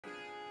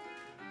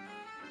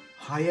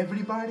Hi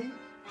everybody,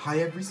 hi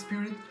every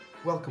spirit,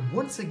 welcome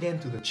once again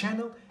to the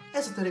channel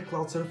Esoteric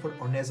Cloud Surfer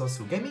on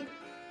Ezosu Gaming,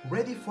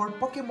 ready for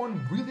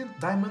Pokemon Brilliant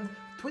Diamond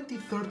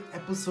 23rd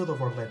episode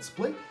of our Let's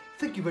Play.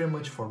 Thank you very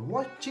much for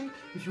watching.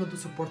 If you want to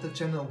support the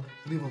channel,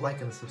 leave a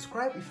like and a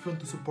subscribe. If you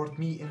want to support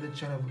me and the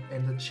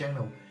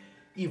channel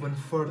even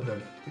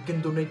further, you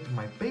can donate to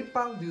my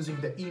PayPal using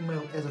the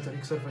email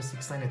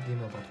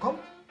esotericsurfer69@gmail.com.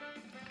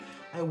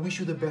 I wish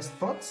you the best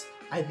thoughts,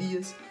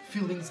 ideas,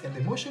 feelings and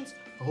emotions,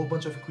 a whole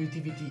bunch of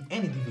creativity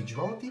and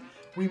individuality.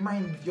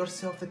 Remind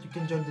yourself that you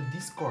can join the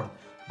Discord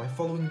by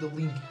following the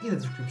link in the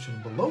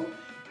description below.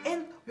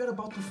 And we are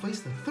about to face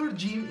the third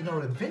gym in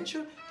our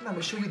adventure, and I'm going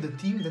to show you the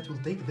team that will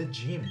take the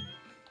gym.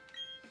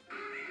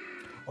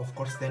 Of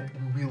course, then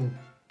we will,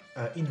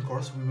 in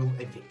course, we will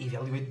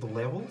evaluate the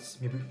levels.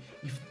 Maybe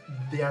if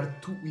we are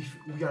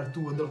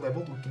too under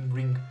leveled, we can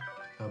bring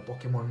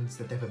Pokemons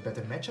that have a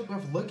better matchup. We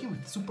have Lucky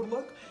with Super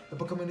Luck. The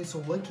Pokemon is so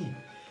lucky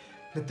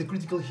that the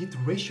critical hit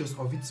ratios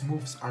of its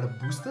moves are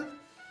boosted.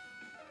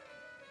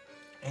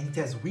 And it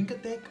has Wing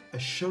Attack,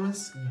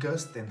 Assurance,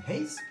 Gust and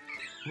Haze.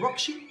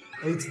 Roxy,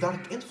 it's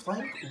Dark and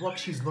Flying.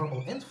 Roxy is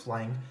normal and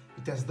flying.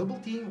 It has Double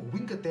Team,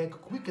 Wing Attack,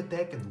 Quick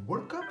Attack and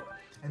Work Up.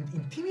 And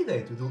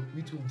Intimidate, it will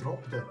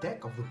drop the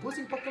attack of the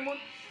opposing Pokemon.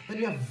 Then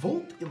we have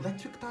Volt,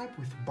 Electric type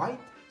with Bite,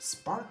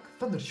 Spark,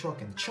 Thunder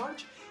Shock and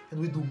Charge. And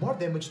we do more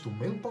damage to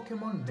male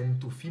Pokemon than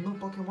to female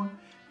Pokemon.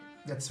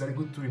 That's very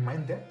good to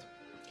remind that.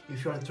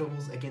 If you are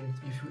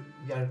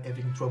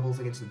having troubles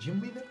against the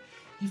gym leader,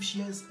 if she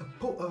has a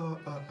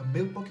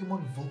male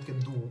Pokemon, Volt can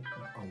do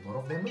a lot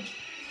of damage.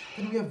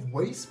 Then we have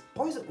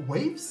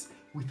Waves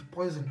with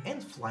Poison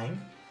and Flying.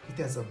 It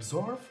has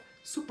Absorb,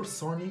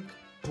 Supersonic,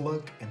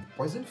 Plug and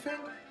Poison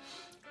Fang.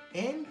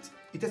 And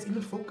it has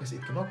Inner Focus,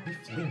 it cannot be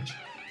flinched.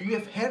 Then we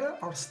have Hera,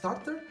 our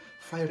starter,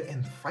 Fire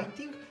and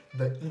Fighting,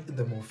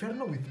 the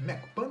Moverno with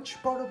Mach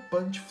Punch, Power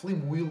Punch,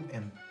 Flame Wheel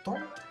and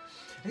Taunt.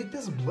 And it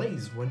has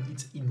Blaze. When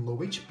it's in low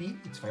HP,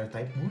 its fire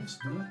type moves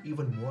do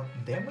even more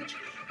damage.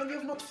 And we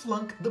have not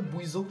flunked the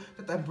Buizel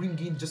that I bring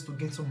in just to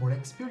gain some more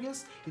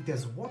experience. It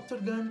has Water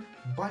Gun,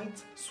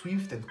 Bite,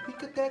 Swift and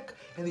Quick Attack,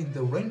 and in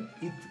the rain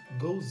it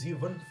goes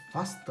even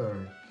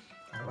faster.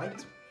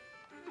 Alright,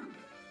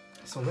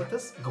 so let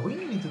us go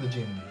into the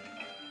gym.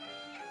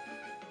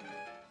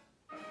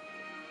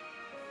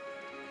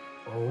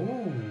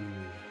 Oh,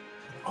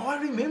 I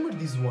remember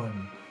this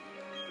one.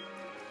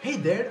 Hey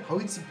there,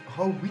 how's it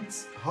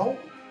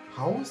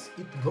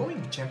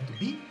going, champ to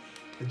be?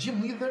 The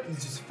gym leader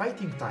is just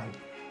fighting type.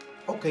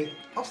 Okay,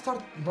 I'll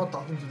start not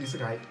talking to this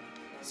guy,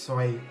 so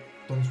I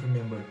don't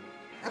remember.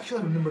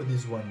 Actually, I remember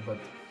this one, but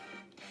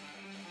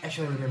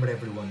actually I remember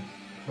everyone,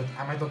 but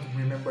I might not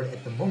remember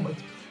at the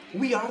moment.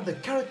 We are the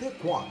Karate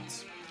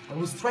Quads. I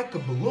will strike a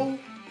blow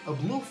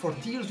for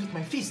tears with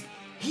my fist.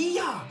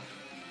 Hiya!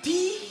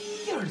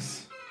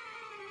 Tears!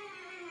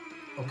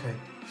 Okay.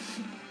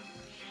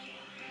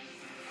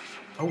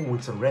 Oh,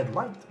 it's a red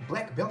light.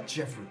 Black belt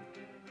Jeffrey.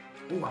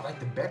 Oh, I like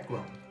the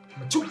background.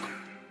 Machoke.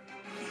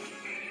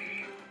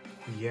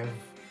 We have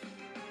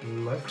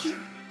Lucky.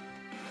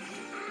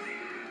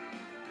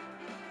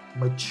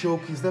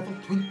 Machoke is level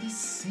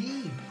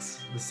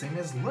 26. The same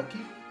as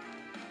Lucky.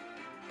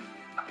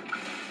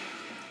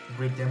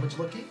 Great damage,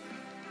 Lucky.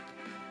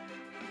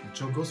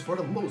 Machoke goes for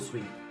the low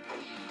sweep.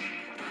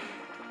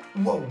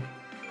 Whoa!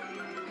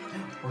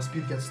 Our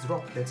speed gets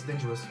dropped. That's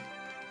dangerous.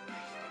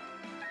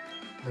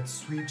 Let's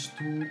switch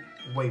to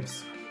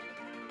Waves.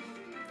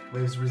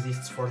 Waves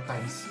resists 4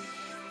 times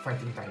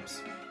fighting type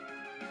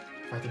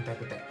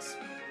attacks.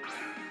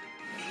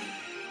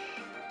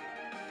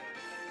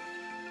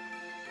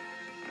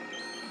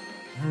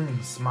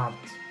 Smart.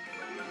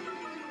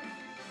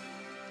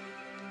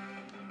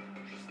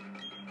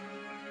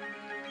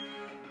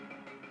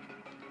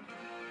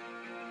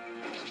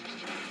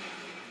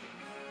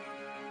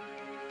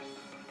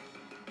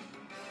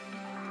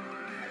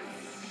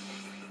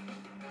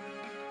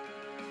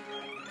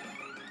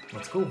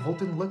 Let's go,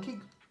 Volt and Lucky.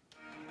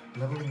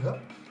 Leveling up.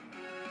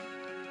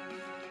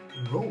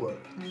 Roller.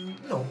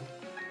 No.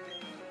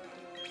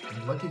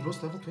 And Lucky goes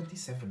to level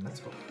 27.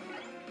 Let's go.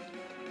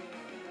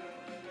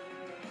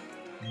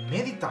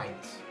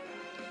 Meditite.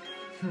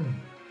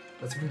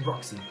 Let's bring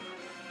Roxy.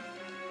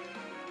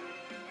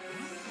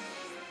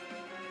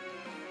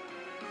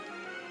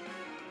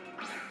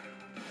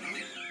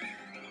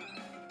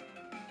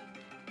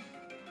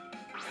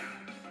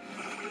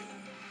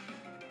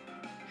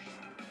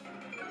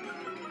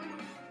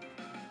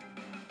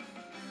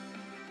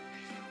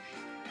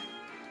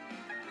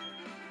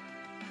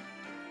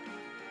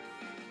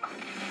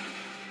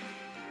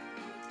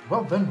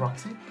 Well done,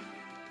 Roxy.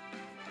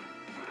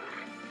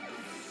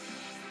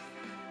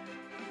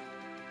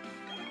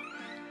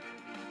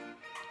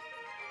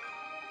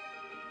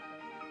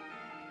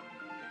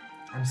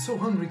 I'm so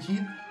hungry,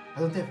 kid. I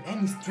don't have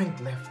any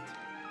strength left.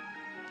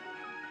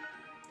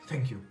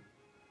 Thank you.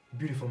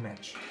 Beautiful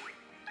match.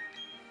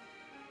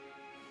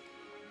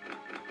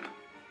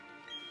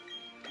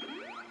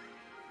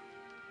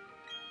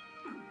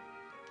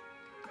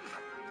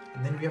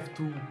 And then we have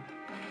to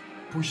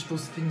push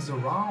those things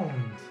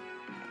around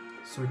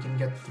so we can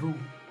get through.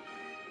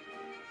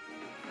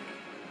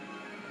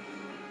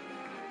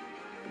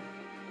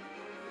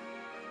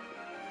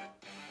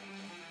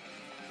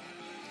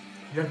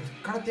 You have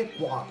karate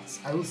quads.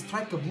 I will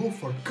strike a blow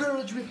for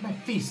courage with my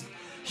fist.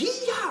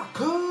 Hiya!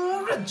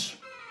 Courage!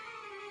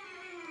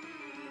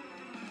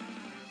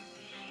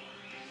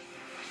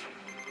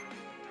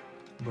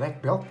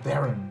 Black belt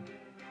Darren.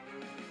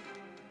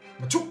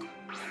 Machuk!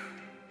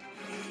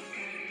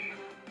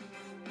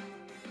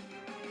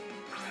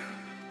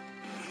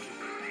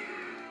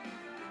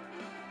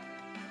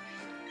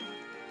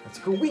 Let's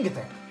go wing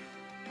attack.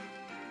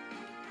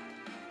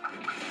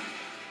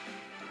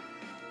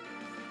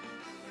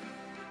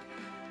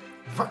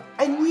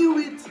 I knew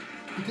it!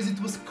 Because it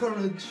was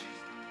courage.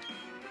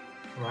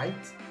 Right?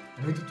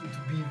 I knew it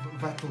to be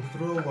vital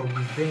throw or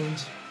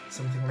revenge,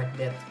 something like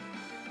that.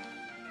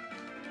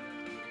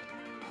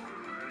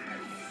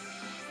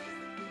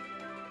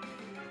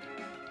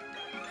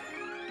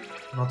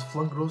 Not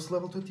flung gross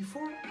level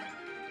 24.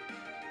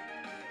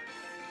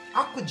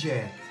 Aqua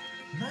Jet.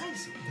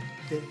 Nice.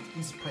 That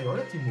is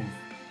priority move.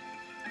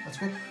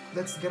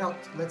 Let's get out.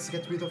 Let's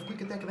get rid of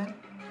quick attack then.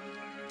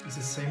 It's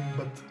the same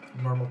but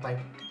normal type.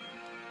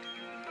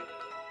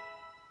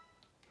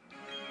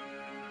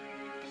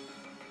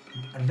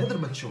 Another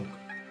Machoke.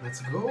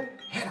 Let's go.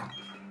 Head up.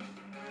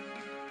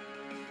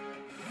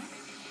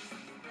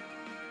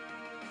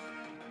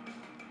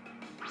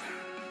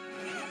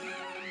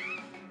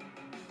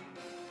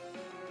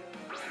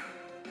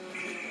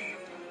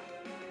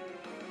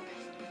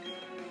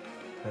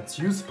 Let's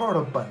use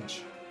Powder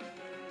Punch.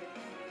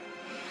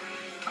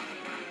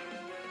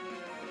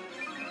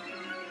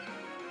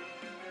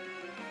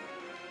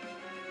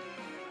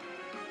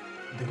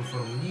 They go for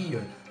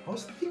Leer. I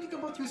was thinking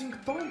about using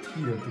Taunt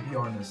here, to be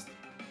honest.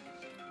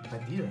 But I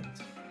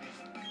didn't.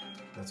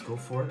 Let's go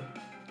for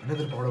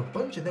another Powder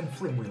Punch and then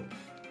Flame Wheel.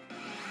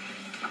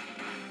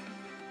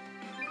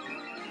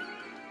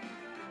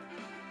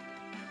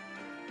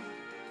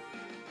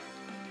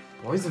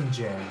 Poison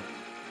Jab.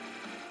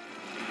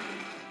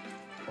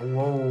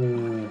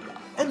 Whoa!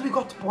 And we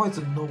got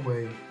poison, no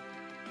way.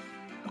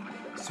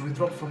 So we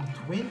drop from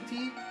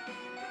 20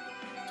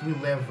 to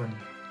 11.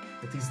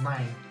 That is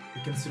 9.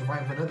 We can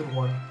survive another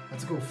one.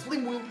 Let's go,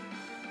 Flame Wheel.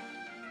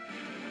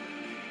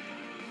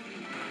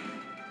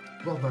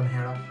 Well done,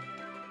 Hera.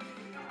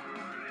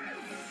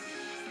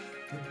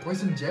 The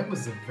Poison Jab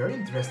was a very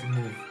interesting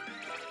move.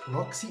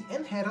 Roxy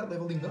and Hera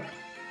leveling up.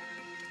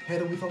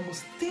 Hera with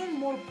almost 10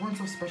 more points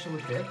of special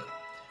attack.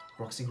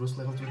 Roxy grows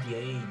level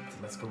 28.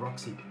 Let's go,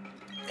 Roxy.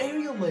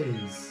 Aerial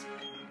Ace.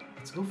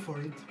 Let's go for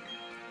it.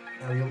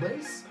 Aerial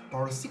Ace,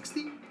 power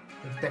 60.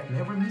 Attack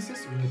never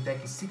misses. Ring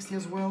attack is 60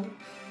 as well.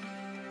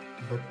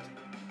 But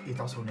it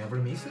also never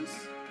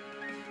misses.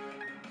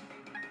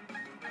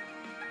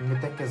 Ring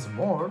attack has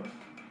more.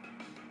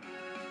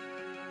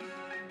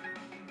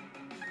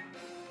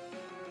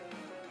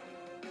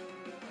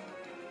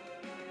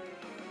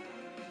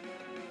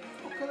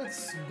 Okay,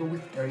 let's go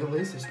with Aerial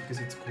Ace just because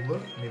it's cooler,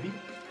 maybe.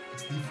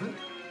 It's different.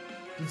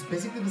 It's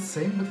basically the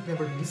same, but it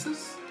never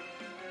misses.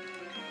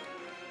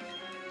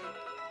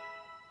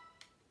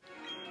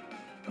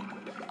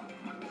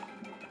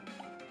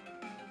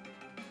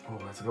 Oh,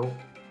 let's go.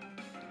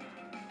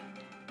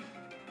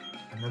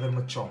 Another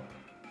Machop.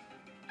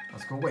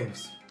 Let's go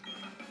Waves.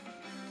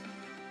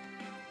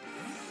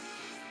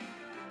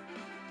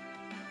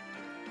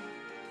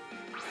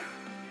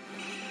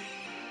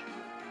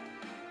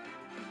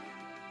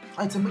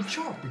 Ah, it's a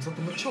Machop, it's not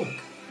a Machoke.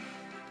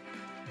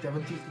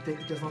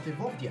 It has not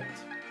evolved yet.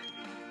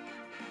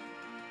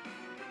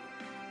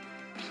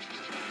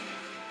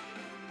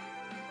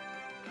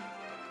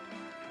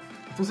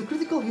 It was a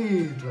critical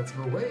hit. Let's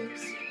go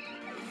Waves.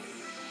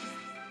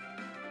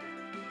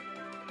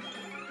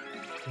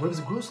 Waves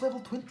grows level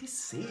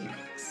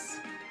 26.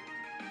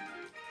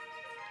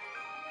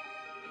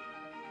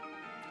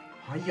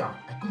 Hiya,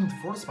 I couldn't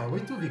force my way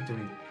to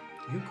victory.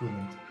 You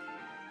couldn't.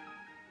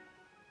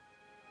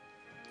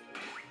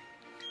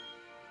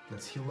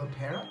 Let's heal up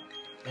Hera.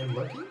 And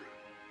Lucky.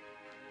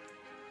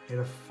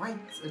 Hera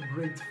fights a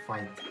great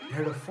fight.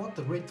 Hera fought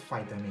a great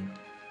fight, I mean.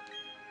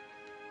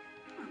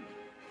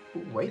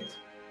 Oh, wait.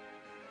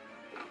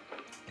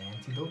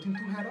 Antidote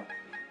into Hera.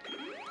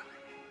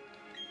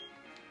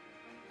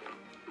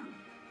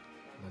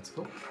 Let's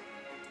go.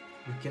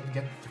 We can't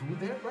get through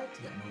there, right?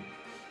 Yeah, no.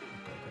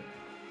 Okay.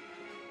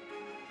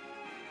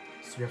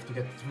 So we have to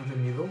get through the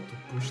middle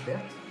to push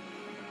that.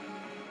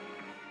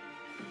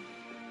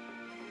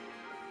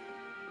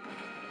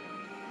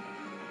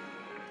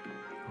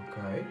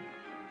 Okay.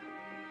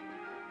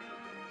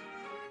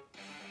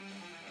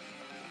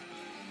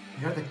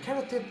 We are the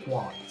Karate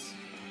Quads.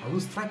 I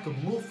will strike a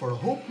blow for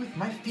hope with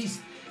my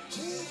fist.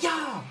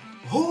 Yeah!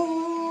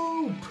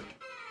 Hope!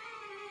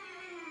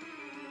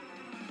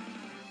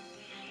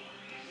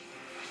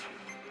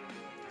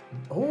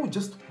 Oh,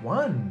 just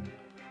one.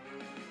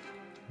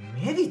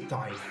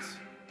 Meditite.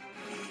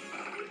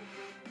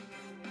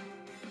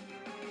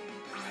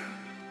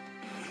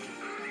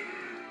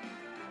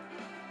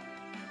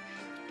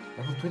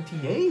 Level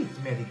 28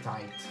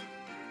 Meditite.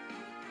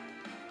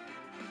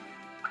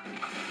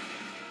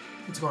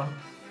 It's gone.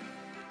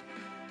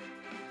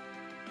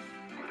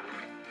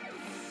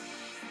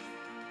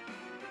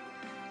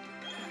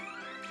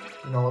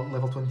 Now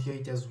level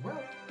 28 as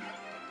well.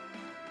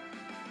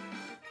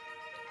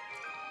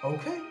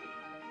 Okay.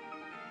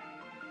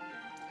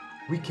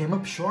 We came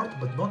up short,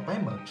 but not by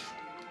much.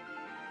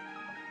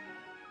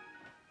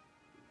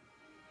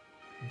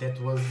 That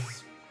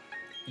was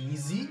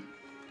easy.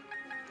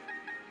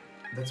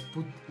 Let's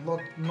put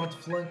not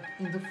flunk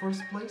in the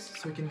first place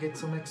so we can get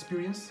some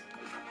experience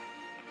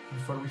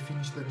before we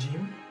finish the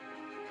gym.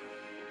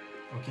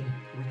 Okay,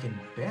 we can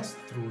pass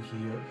through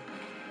here,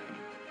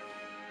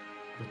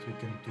 but we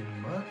can't do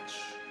much.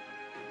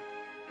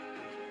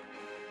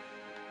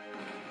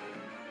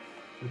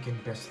 We can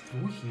pass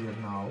through here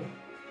now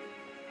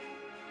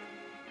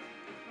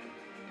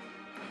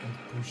and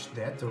push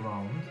that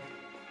around.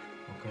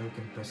 Okay, we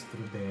can pass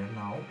through there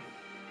now.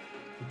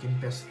 We can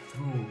pass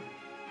through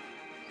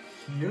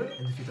here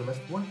and defeat the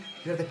last one.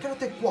 They are the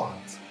karate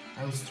quads.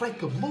 I will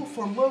strike a blow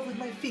for love with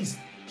my fist.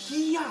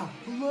 Hiya!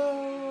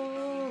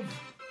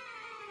 Love!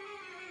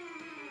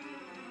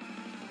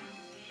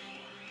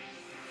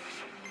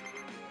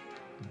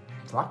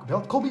 Black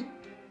belt Kobe!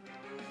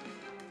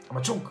 I'm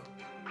a chunk!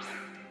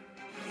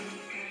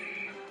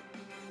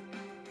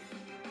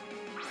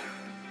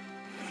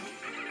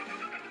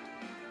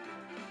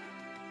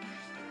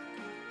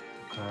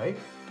 Okay,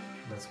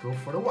 let's go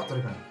for the water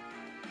gun.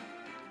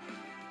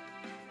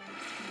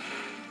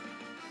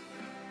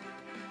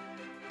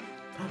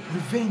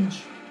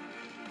 Revenge!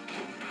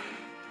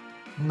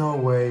 No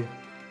way.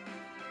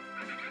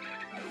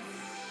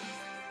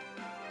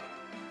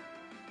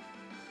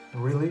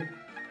 Really?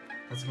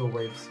 Let's go,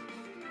 waves.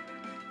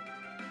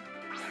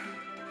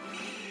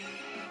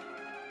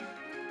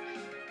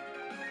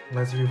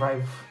 Let's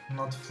revive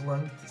not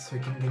flunked so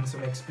we can gain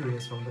some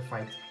experience from the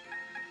fight.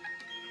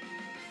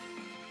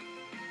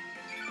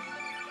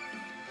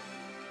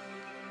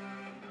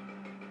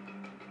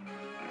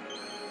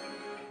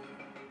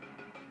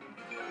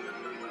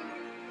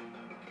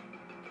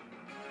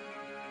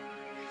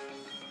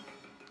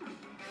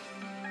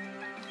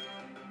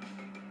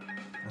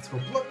 Let's go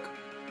pluck.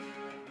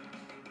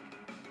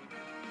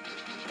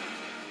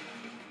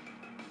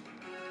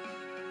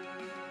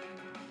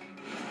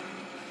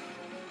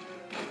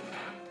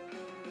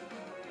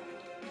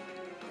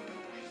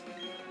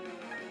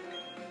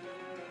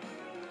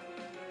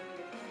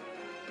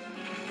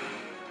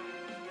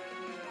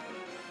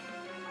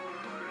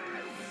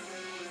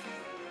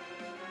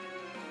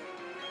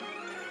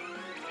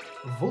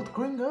 Volt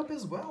growing up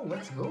as well,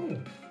 let's go.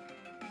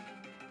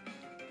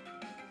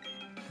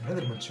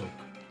 Another Machoke.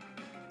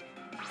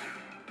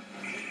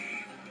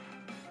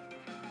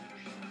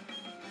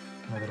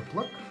 Another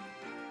pluck.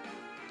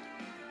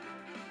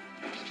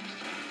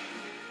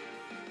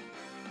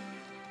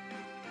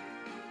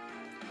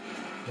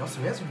 He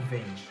also has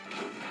revenge.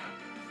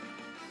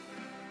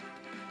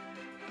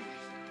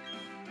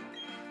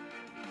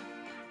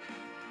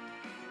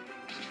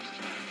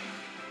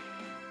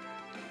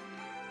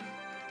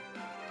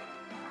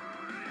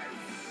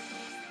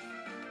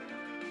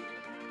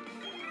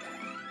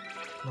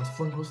 Not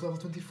flung goes to level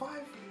 25.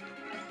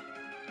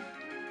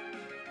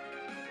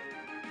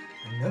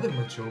 Another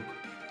Machoke.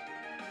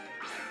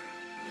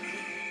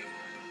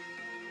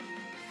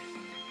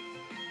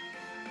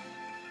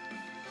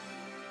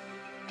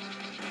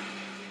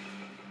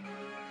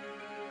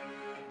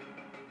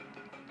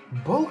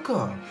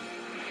 Bolka!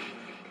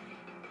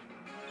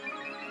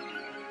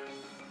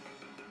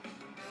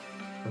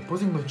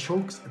 Opposing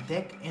Machoke's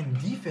attack and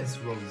defense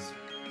rolls.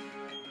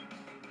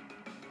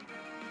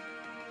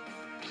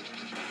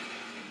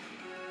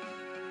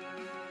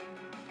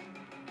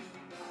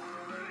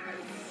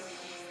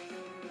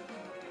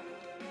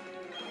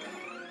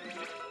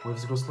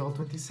 Waves goes to level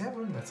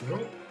 27, let's go.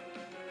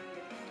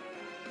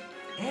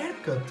 Air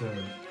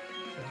Cutter!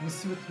 Let me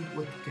see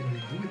what can we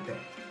do with that.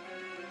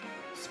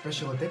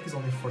 Special attack is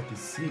only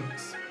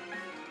 46.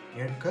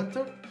 Air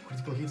Cutter,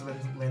 critical hits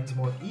lands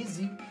more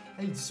easy,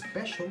 and it's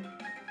special.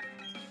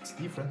 It's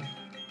different.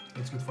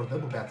 It's good for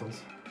double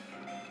battles.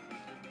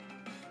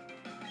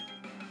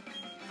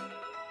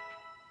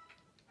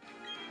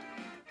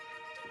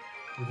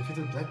 We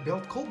defeated Black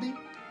Belt Colby.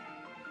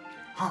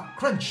 Ha!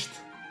 Crunched!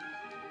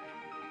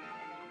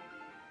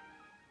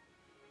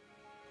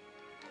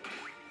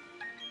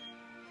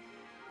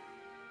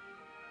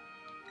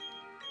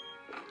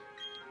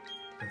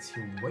 Let's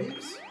heal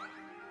Waves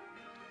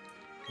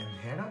and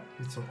Hera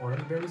with some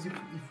orange berries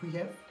if we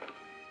have.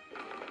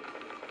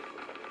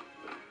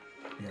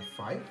 We have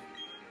 5.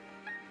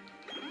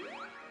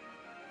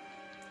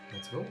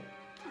 Let's go.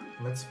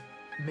 Let's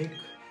make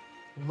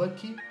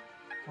Lucky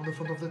on the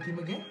front of the team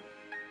again.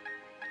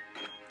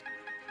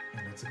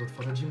 And let's go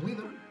for the gym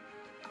leader.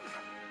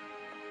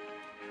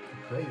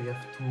 Okay, we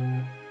have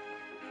to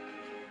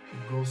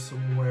go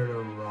somewhere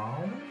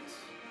around.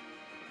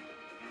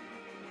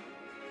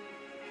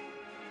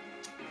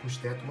 Push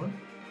that one.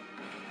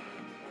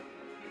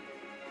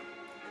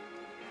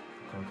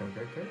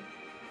 Okay.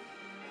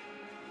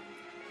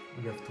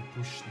 We have to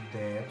push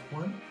that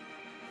one.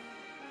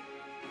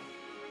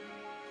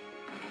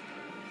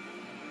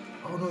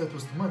 Oh no, that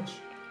was too much.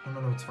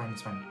 No, it's fine.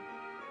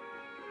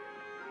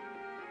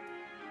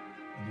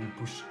 And we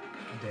push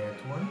that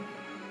one.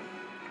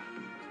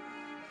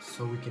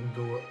 So we can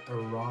go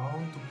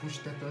around to push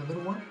that other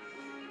one.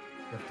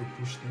 We have to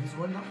push this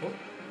one now. Oh,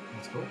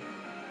 let's go.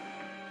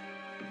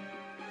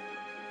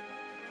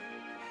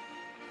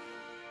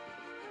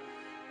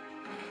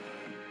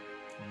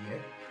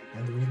 Yeah,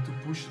 and we need to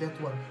push that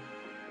one.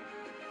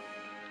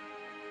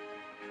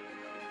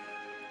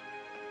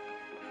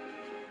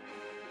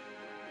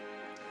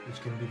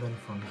 Which can be done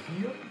from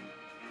here.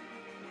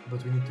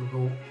 But we need to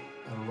go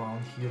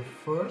around here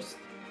first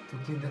to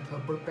clean that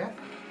upper path.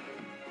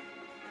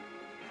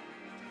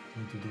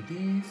 Need to do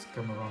this,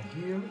 come around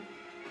here.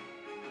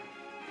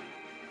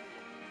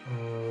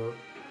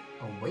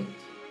 Oh wait.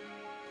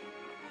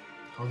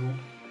 How do...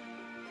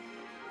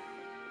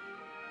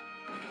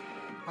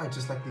 Ah,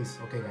 just like this.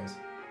 Okay guys.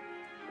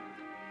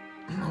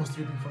 I was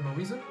tripping for no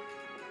reason.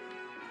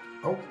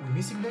 Oh, we're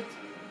missing that.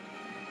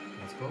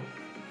 Let's go.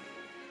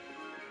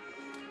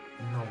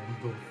 Now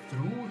we go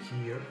through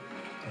here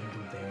and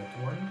do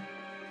that one.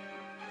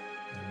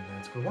 And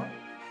let's go on.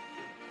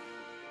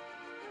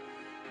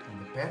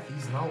 And the path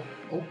is now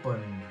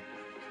open.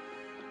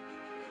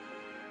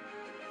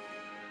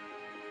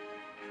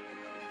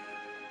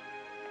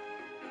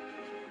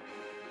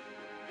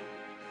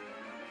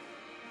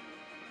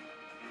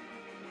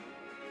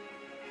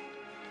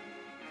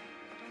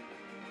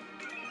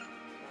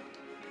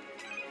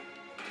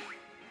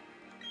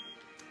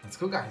 Let's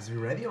go guys, we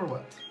ready or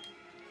what?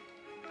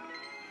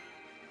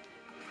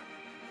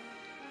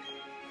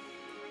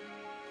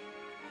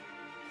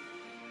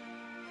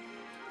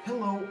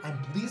 Hello,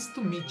 I'm pleased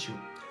to meet you.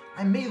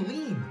 I'm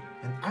Maylene,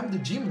 and I'm the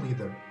gym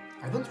leader.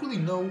 I don't really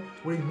know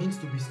what it means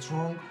to be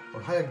strong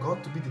or how I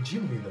got to be the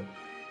gym leader.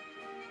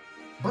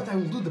 But I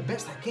will do the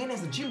best I can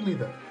as a gym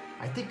leader.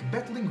 I take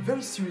battling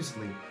very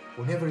seriously.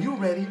 Whenever you're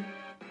ready...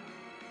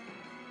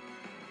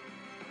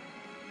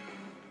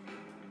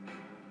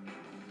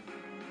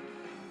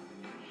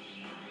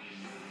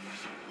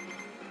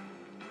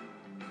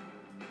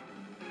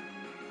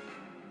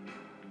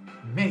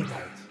 Meditate.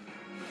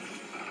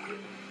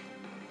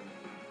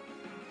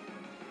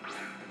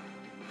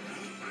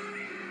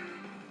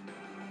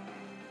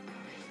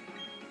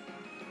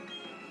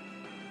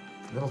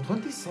 Level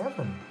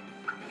 27.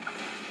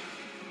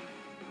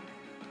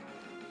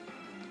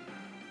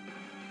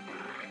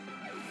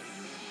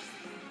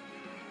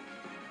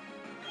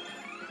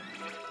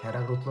 Had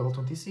I go to level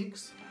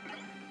 26?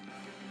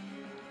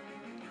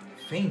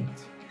 Faint?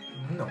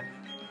 No.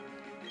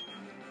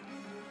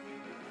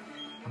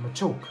 I'm a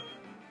choke.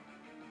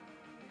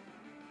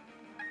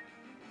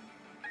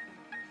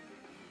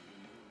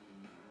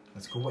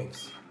 Let's go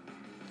waves.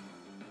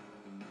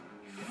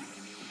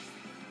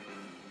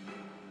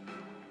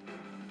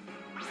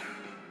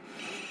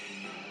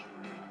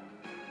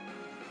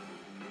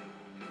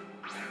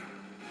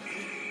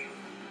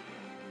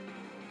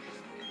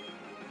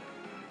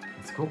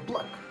 Let's go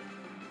pluck.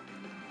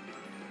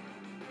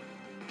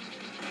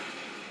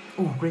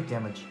 Oh, great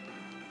damage.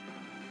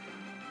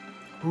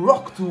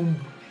 Rock Tomb,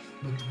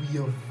 but we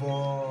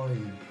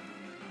avoid.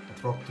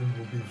 That Rock Tomb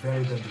will be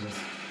very dangerous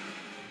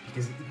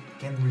because it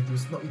can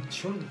reduce. No, it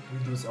should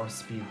reduce our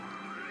speed.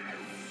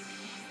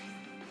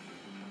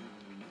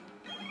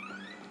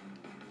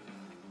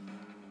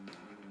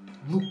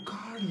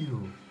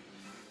 Lucario.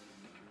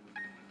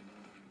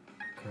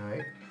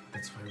 Okay,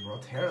 that's why I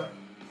brought Hera.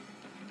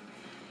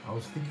 I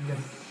was thinking that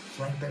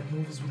flank type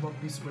moves would not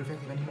be super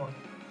effective anymore.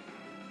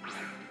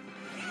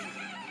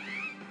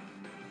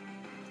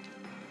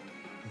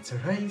 It's a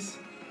race.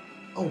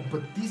 Oh,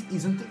 but this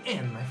isn't the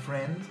end, my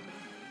friend.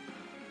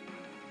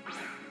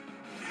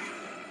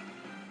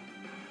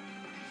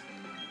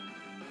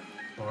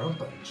 Power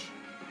Punch.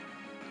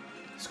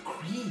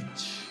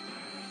 Screech.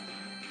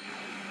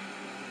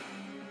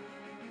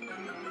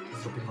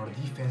 He's dropping our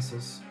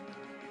defenses.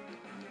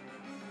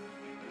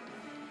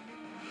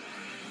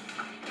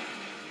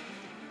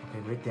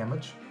 Okay, great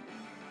damage.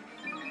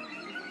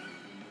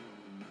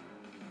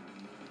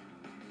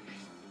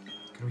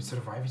 Can we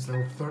survive? He's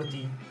level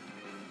 30.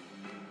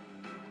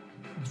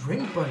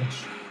 Drain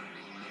Punch!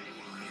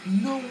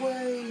 No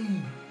way!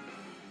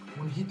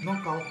 One hit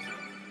knockout.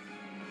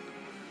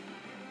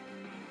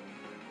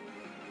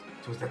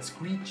 It was that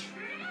Screech.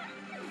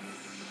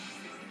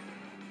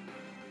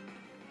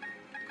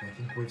 Okay, I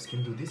think waves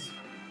can do this.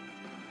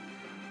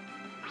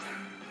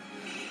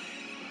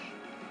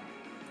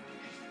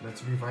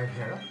 Let's revive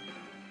Hera.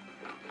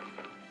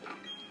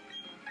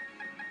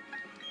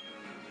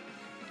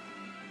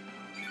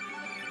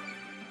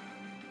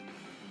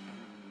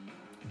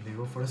 And they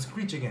go for a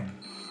Screech again.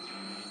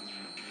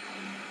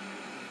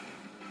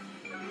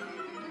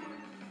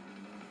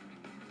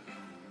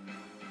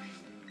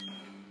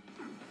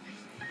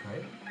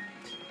 Okay.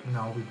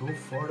 Now we go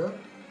for the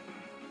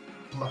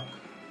Pluck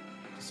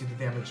to see the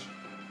damage.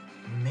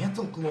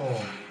 Metal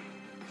Claw.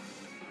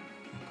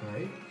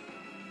 Okay.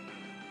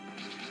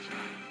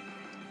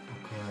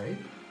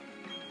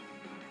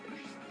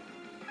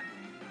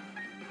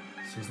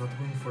 So he's not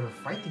going for a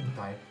fighting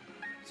type.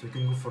 So he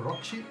can go for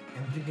Rock Shit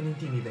and bring an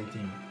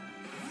Intimidating.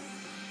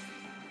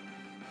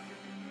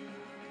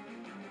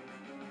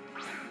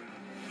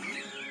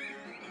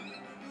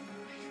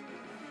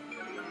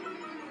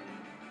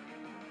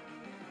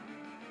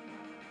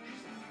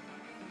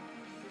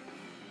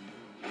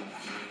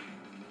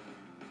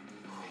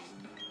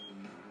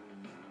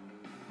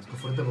 Let's go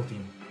for a double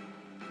team.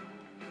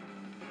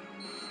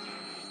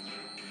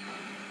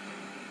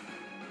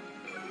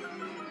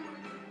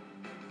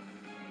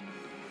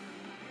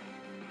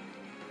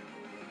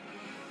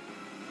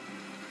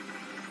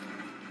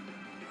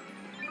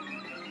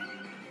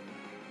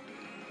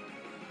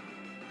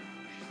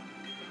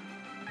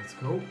 Let's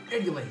go.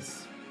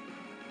 Airlace.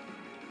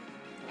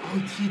 Oh,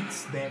 it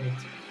hits, damn it.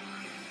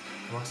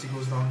 Roxy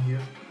goes down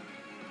here.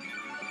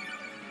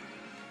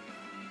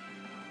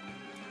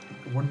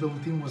 One double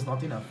team was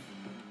not enough.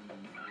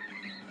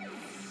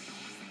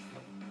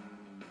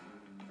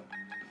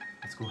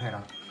 Let's go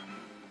Hera.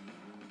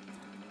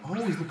 Oh,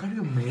 is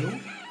Lucario male?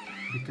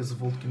 Because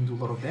Volt can do a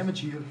lot of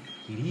damage here.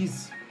 It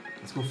is.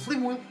 Let's go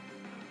Flame Wheel.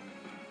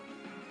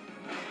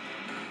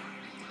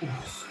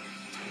 Oh,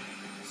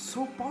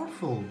 so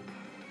powerful.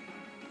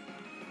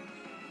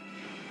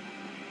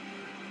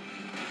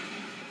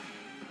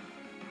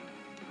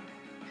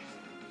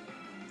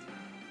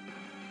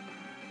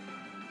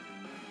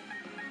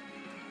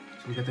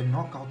 So we get a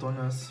knockout on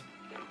us.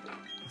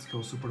 Let's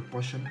go Super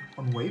Potion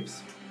on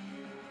waves.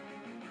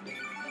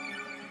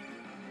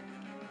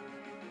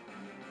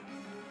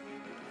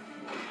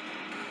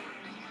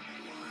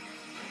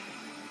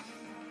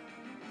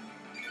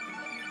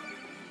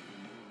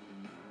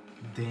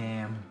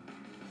 Damn.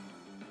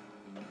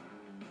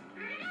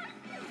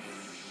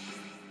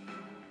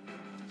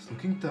 It's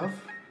looking tough,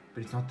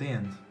 but it's not the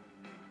end.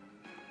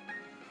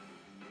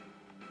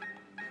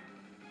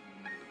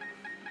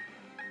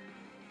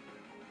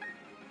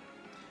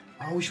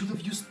 Oh, we should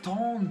have used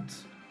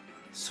Taunt,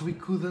 so he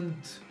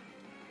couldn't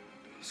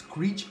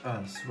screech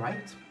us,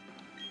 right?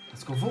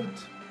 Let's go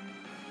Volt.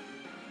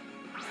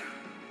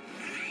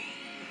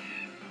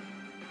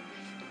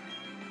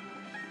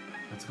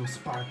 Let's go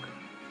Spark.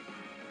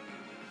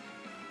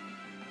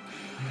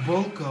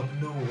 Bulk up,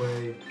 no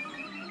way.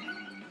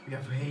 We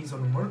have Haze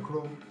on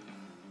Murkrow.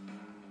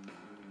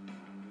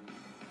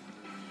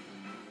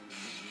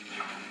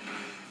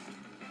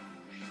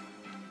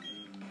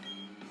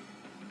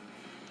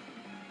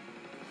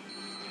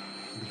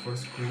 The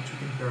first Screech we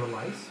can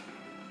paralyze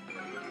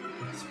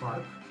with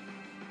Spark.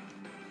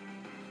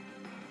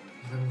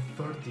 He's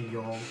level 30,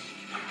 y'all.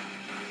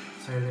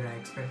 Higher than I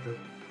expected.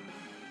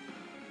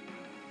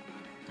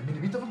 I'm in a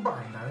bit of a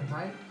bind, aren't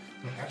I?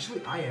 No,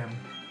 actually I am.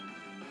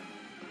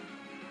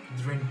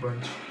 Drain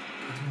Punch.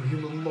 It will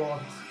heal a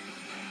lot.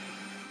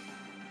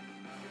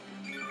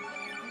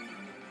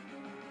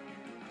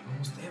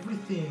 Almost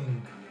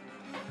everything.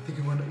 I think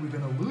we're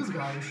gonna lose,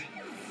 guys.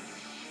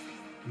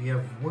 We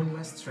have one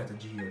last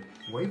strategy here.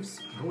 Waves,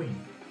 go in.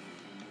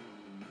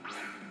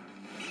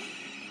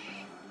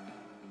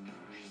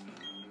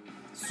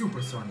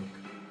 Supersonic.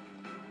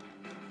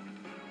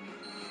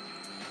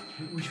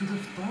 We should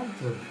have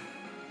taunted.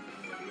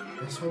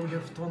 That's why we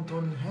have taunt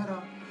on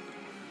Hera.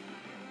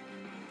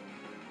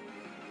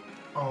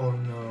 Oh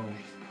no.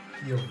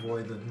 He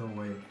avoided, no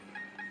way.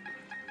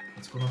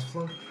 Let's go not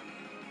flunk.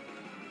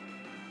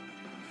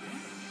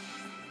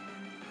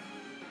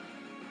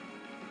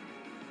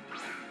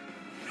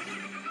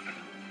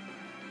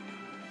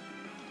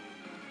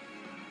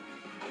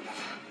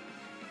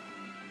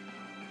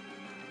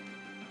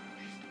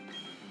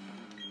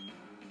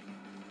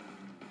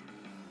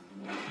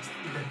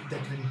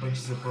 That Drain Punch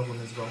is a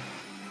problem as well.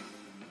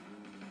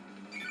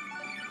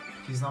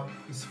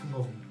 He's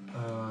full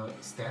of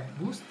stat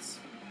boosts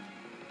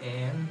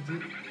and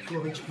full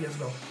of HP as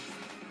well.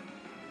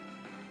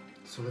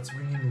 So let's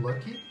bring in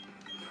Lucky.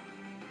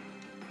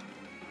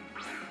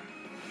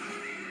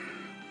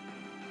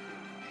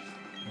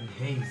 And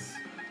Haze.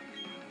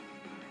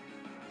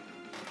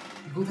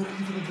 Go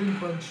directly for the Drain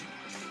Punch.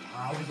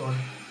 Ah, we're gone.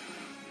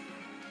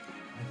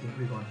 I think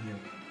we're gone here.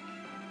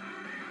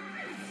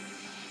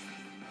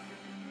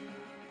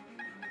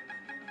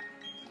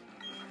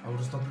 I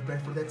was not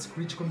prepared for that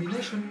Screech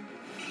combination.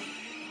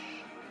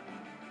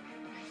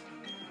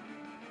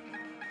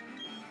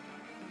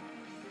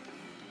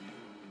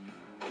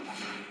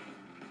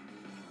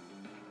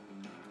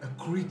 A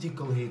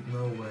critical hit,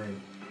 no way.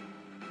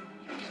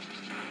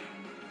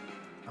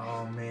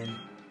 Oh man.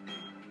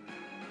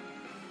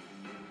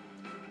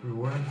 We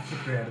weren't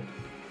prepared.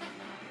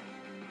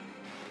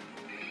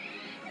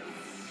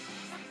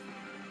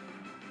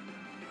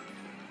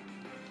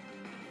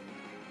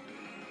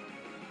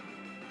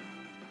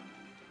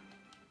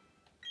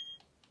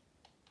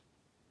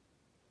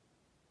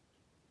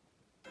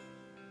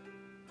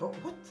 Oh,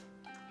 what?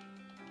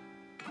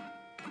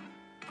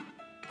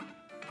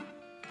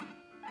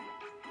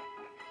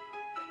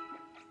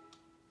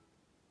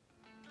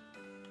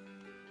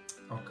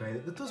 Okay,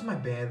 that was my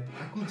bad.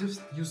 I could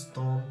just use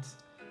Taunt,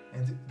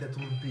 and that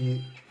would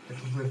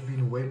have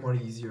been way more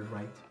easier,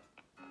 right?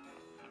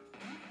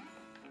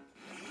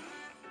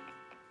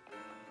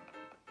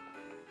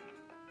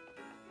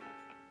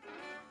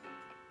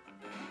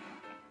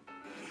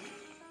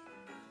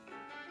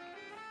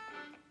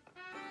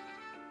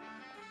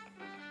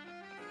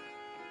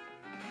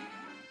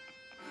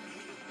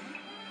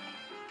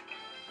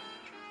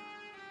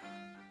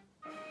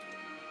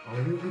 Oh,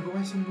 maybe we go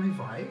buy some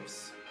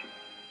revives?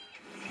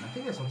 I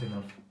think that's not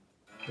enough.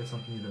 That's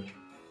not needed.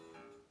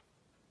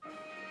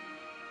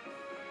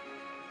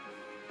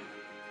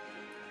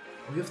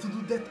 We have to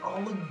do that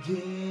all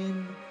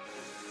again.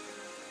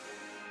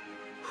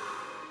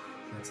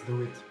 Let's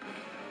do it.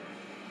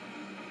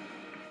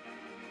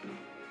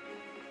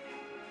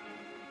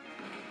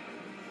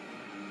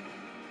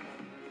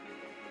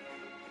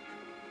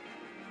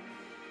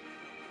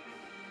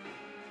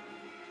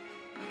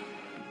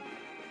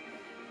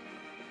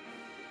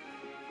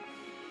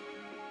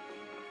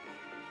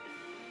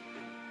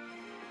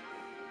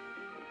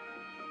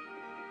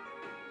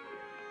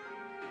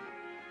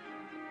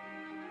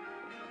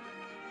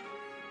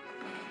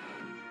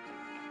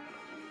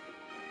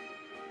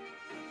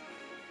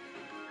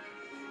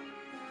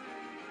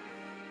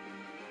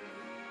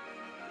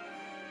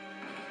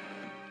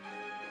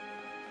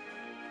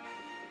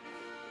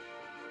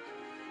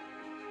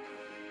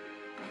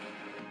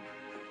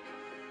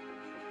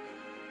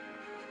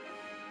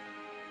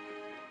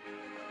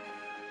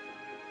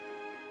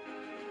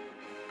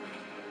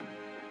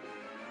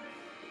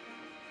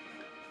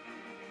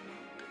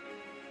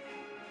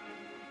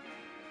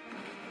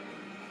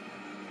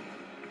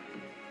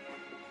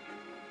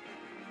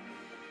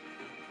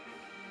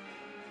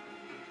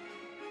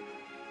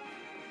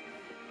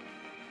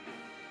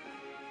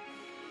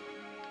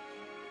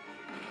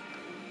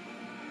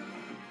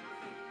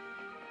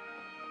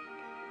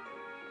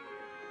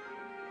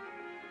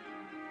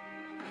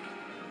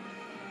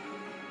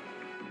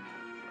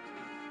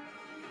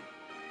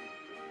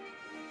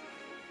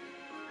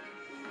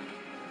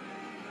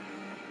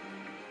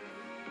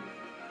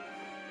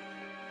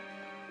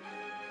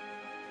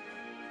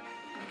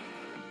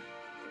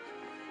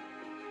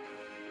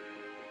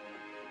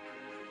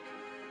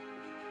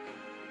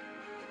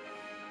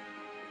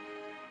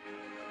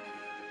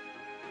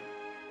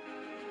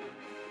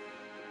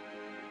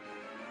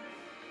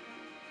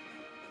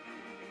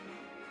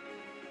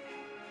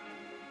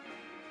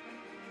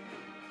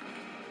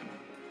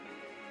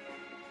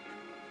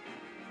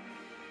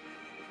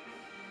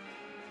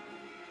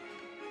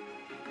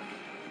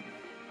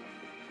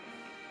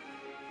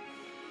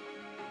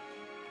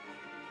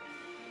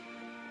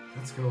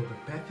 Let's go.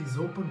 The path is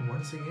open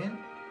once again.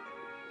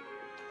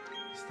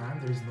 This time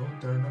there is no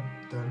turn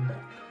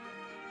back.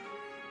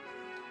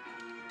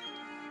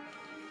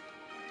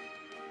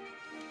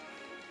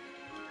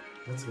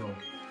 Let's go.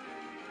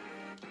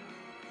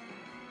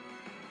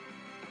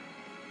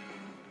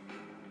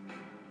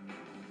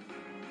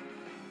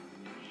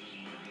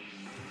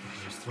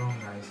 You're strong,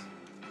 guys.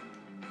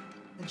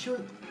 And she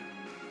had,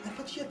 I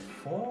thought she had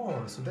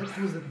 4, so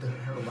that was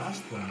her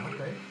last one.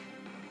 Okay.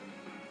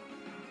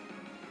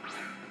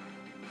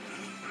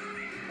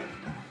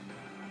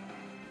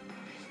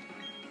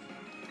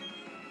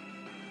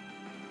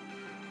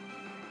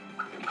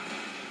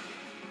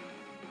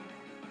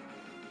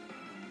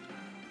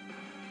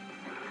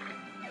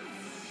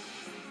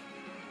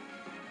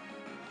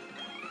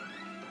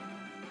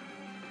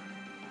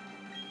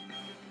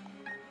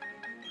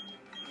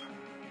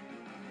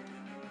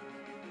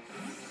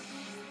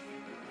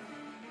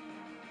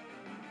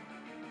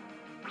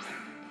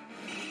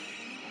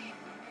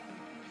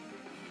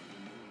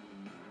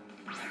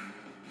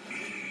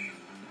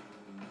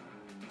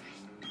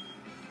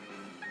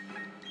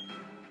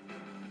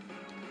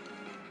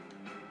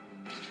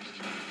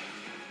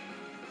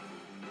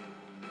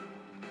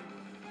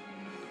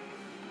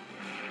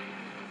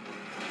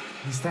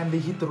 This time they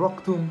hit the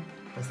rock tomb.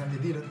 Last time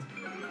they didn't.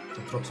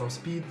 That drops our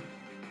speed.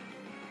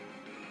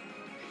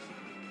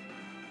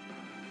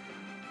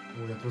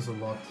 Oh, that was a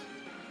lot.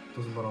 It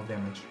was a lot of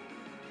damage.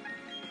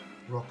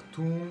 Rock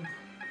tomb.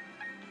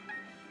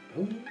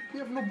 Oh, we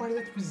have nobody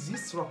that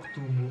resists rock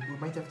tomb. We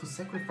might have to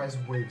sacrifice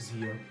waves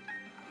here.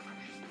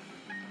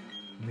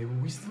 Maybe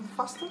we still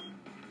faster?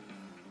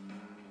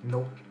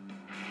 No.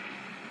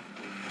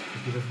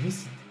 We could have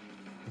missed it.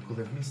 We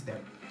could have missed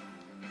that.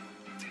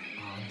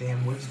 Ah,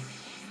 damn waves.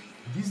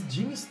 This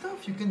Jimmy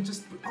stuff, you can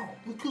just... Oh,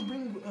 we could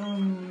bring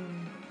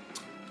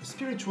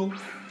spiritual,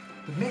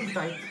 the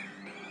Meditite.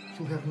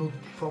 He'll have no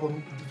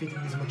problem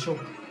defeating this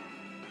Machoke.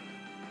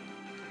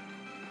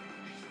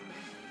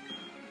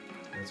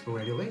 Let's go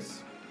ready,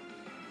 Lace.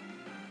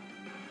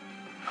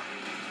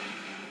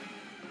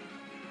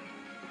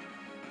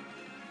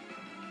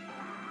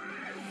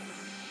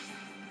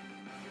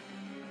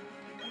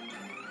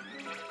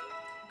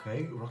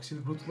 Okay, Roxy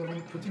grew to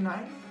level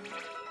 29.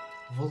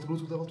 Volt grew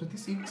to level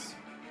 26.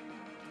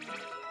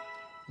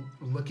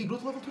 Lucky grew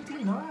to level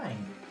 29.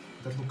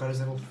 That Lucario is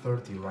level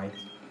 30, right?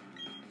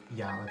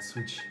 Yeah, let's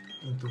switch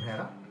into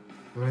Hera.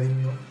 We already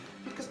know.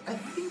 Because I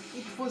think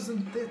it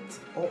wasn't that...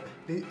 Oh,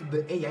 the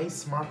AI is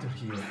smarter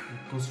here.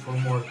 It goes for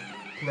more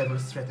clever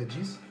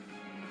strategies.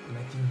 And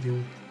I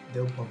think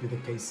they'll not be the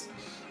case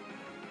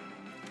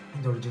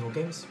in the original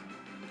games.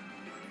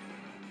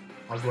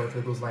 Although I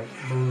played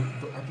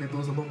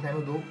those a long time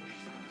ago,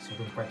 so I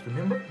don't quite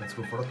remember. Let's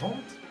go for a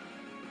taunt.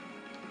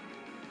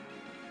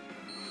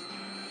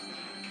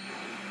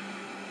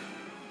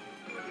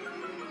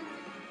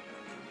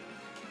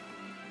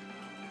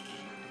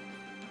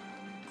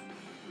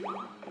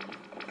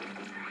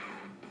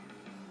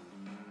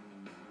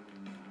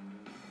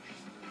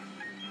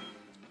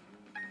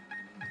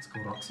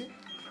 go Roxy.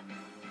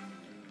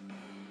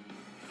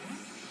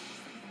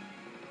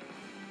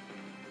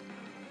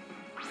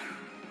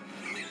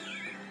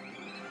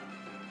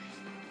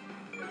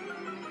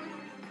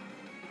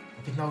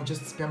 I think now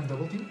just spam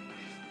double team.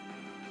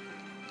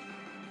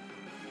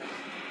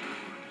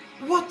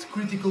 What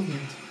critical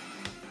hit?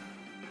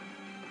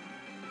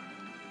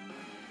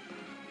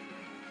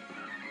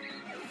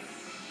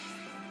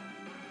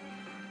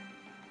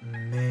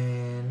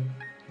 Man,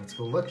 let's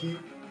go lucky.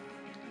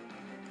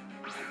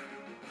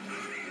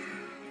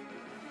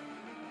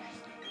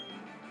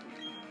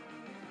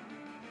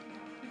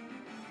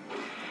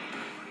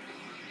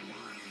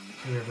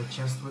 We have a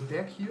chance to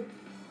attack here.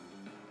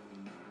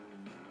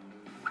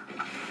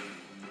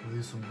 We'll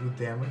do some good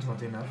damage,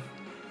 not enough.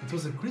 It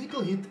was a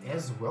critical hit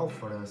as well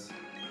for us.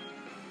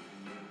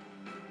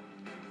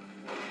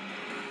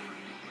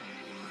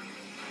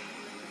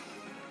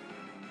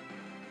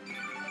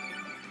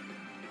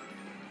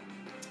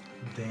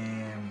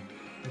 Damn.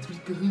 That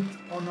critical hit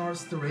on our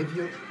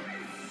Staravia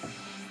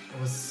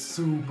was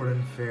super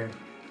unfair.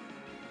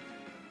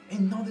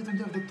 And now they don't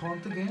have the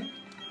taunt again.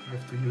 We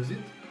have to use it.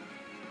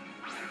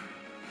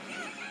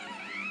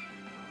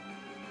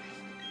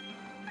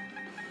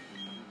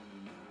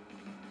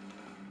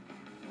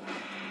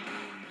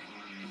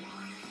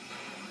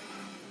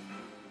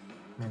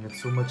 Man,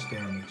 that's so much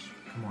damage.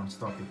 Come on,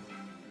 stop it.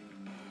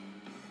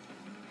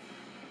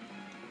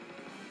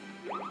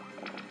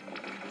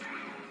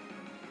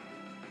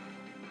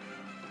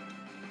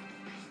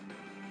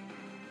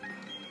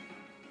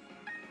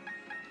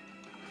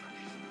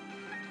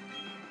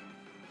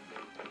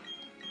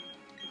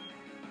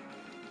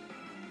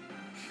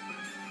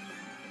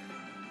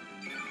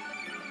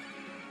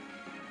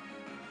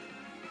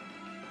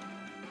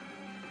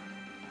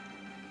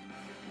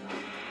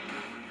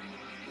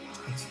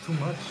 It's too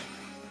much.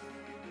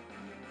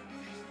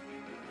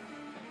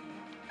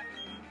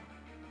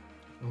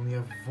 We only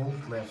have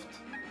Volt left.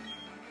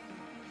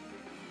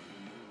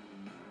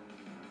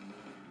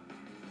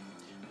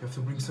 We have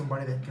to bring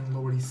somebody that can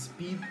lower his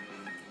speed.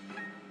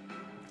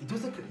 It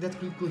was that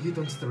critical hit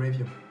on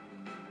Staravia.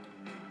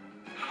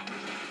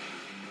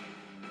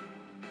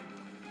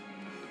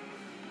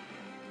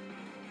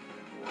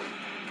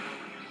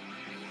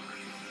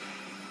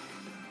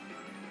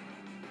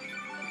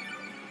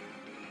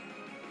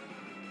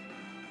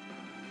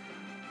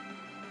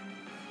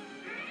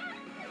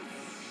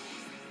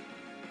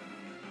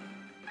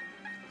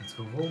 Let's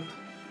go Volt.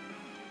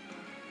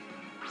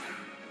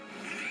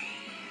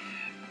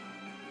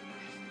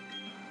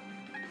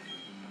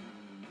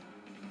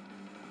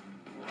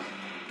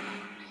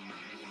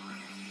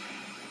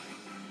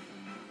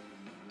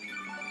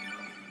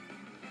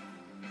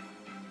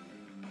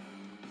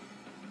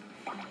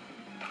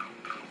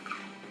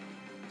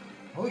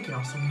 Oh, we can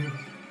also make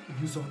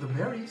use of the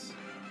berries.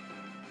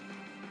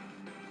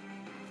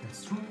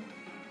 That's true.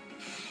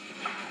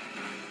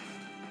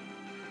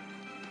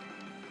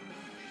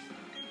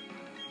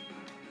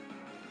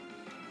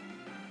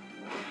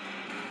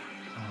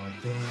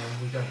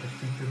 Damn, we got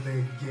defeated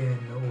again,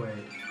 no way.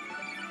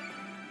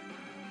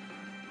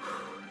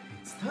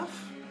 It's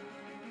tough.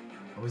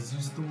 I was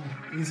used to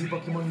easy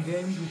Pokemon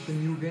games with the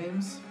new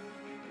games,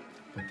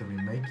 but the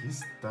remake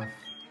is tough.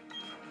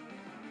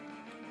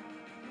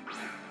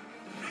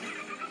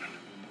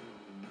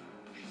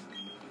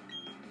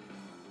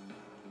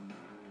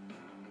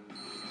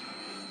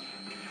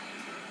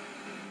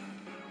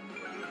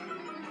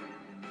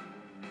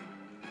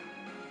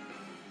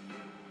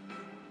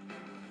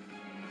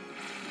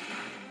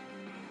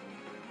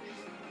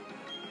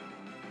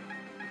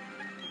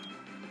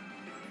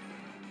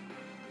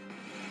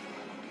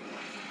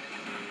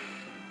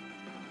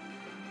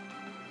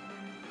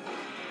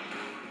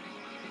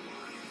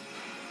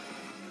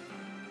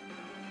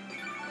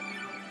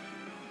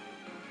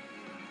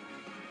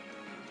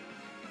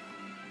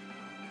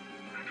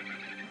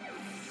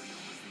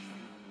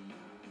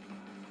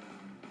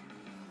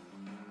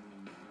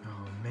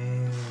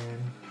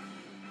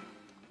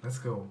 Let's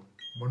go.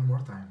 One more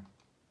time.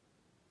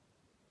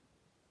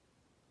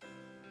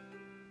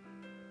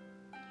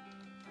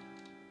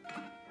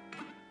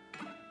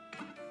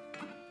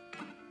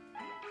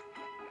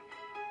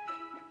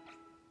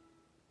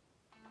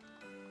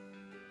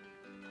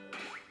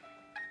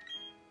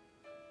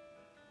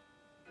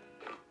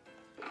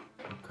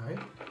 Okay.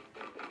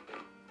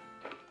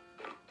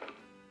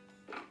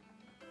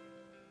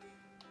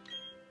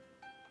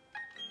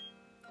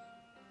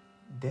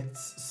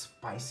 That's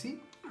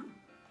spicy.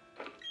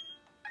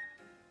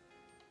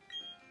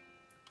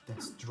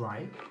 That's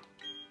dry.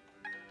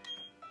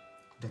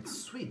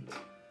 That's sweet.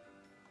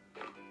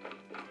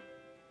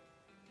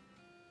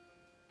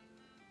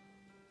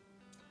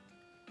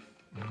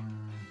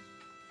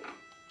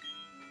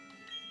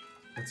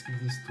 Let's give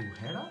this to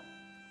Hera.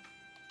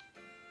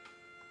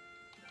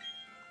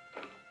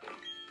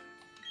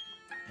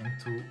 And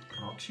to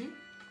Roxy.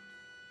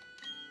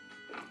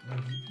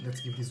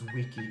 Let's give this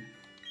Wiki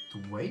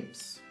to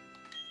Waves.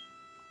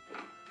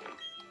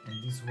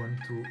 And this one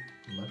to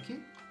Lucky.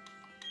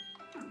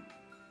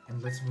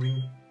 And let's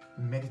bring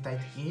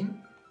meditate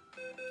in.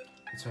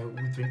 That's why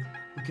we train.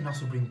 We can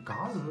also bring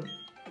Kaza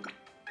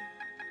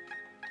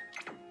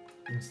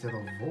instead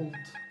of Volt.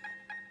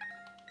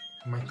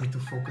 Might need to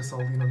focus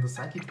all in on the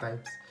psychic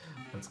types.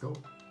 Let's go.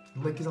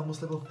 Lake is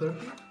almost level 30.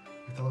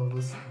 With all of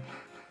this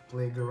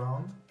playing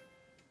around.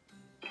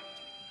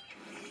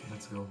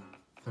 Let's go.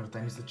 Third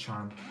time is the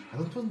charm. I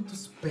don't want to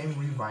spam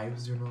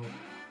revives, you know.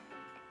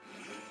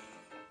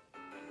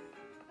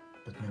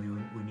 But maybe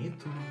we need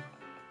to.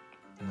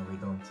 No, we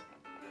don't.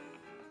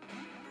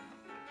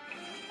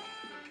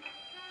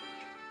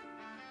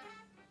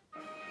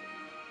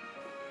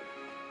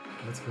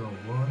 Let's go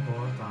one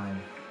more time.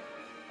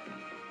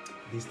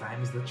 This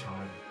time is the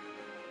charm.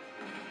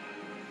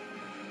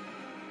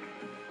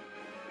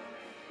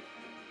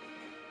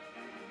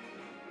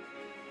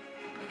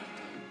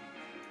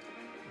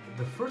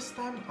 The first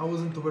time I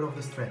wasn't aware of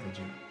the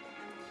strategy.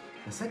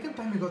 The second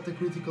time we got the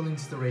critical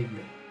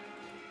insta-radio.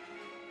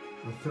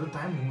 The third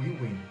time we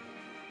win.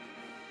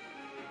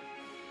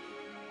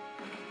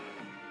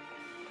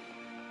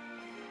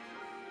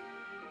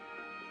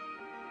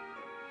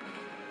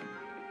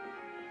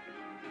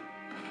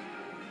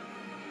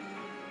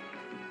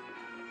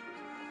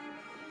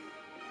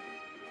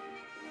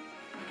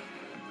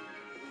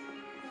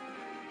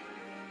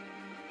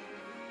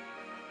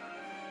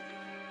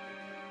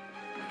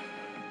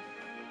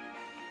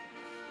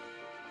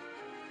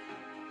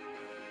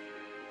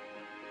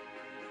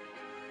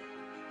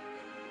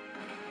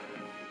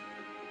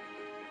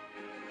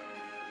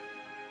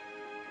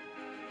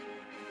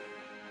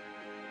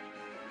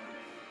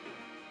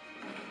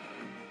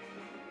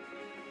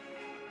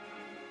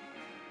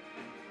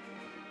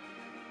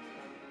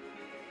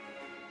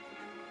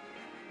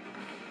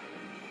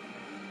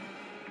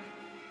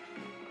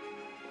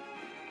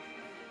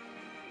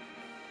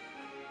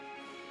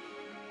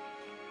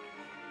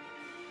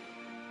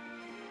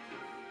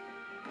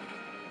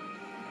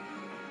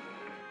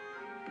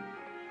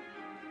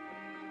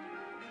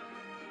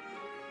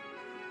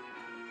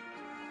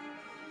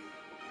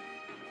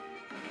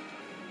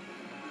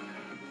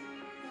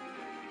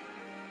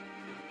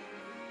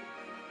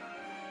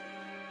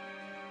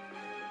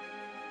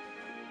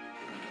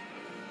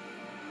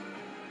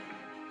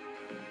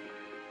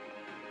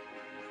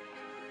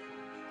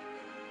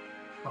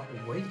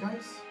 Wait,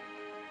 guys.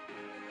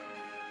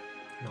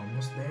 We're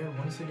almost there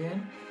once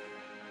again.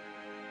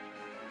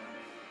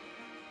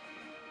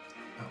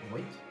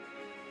 Wait.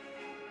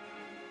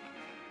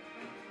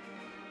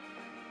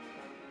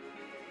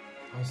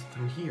 Oh, it's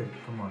through here.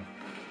 Come on.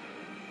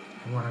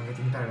 Come on, I'm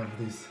getting tired of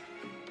this.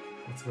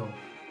 Let's go.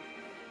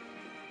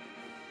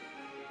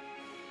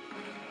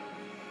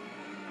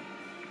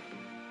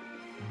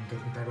 I'm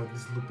getting tired of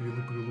these loopy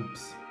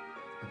loops.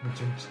 Let me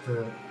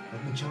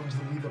challenge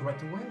the leader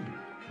right away.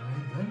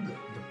 I learned the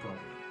problem.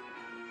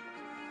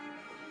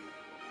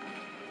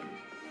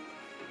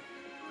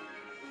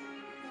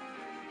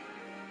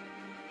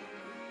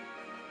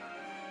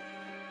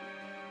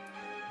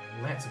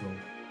 Let's go.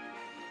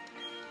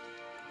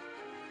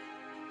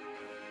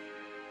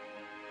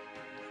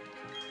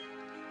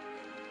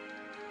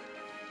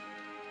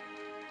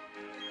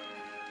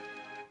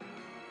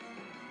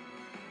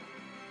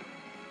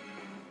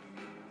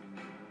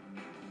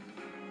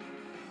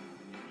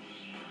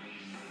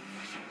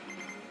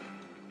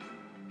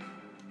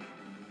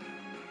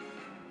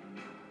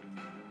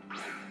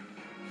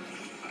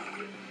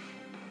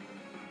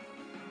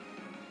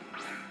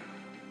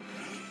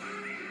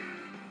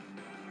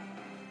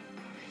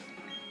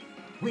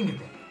 Wing it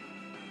then.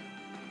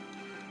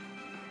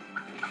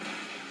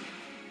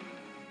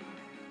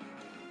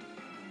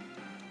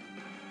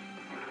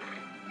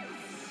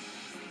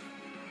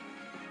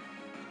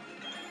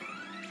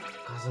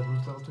 Kaza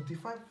Brute level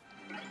 25.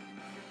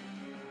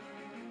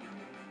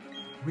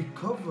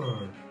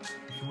 Recover.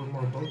 If you were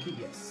more bulky,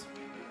 yes.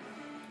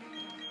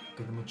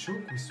 Okay, the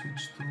Machoke, we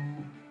switch to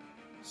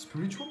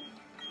Spiritual.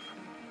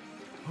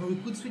 Or we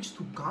could switch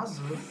to Kaza,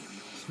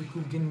 so we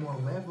could gain more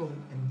level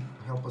and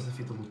help us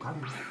defeat the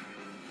Lucario.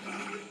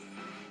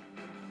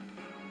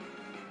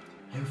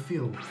 How you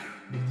feel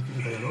being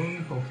defeated by your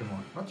own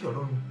Pokemon? Not your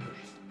own, but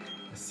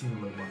a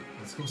similar one.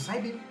 Let's go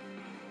Psybeam.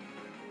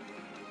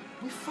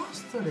 We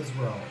faster as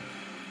well.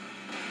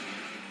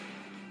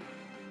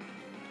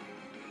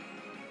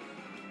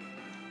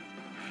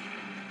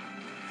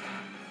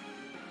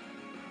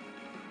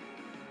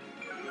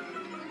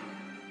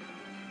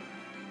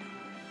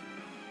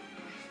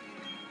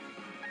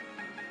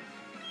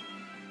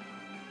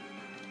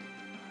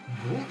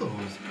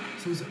 Bulldoze,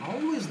 so he's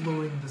always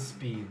lowering the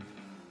speed.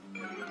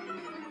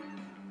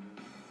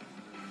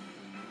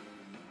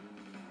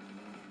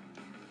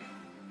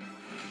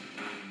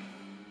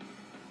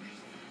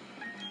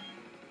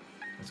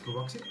 Let's go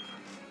Roxy.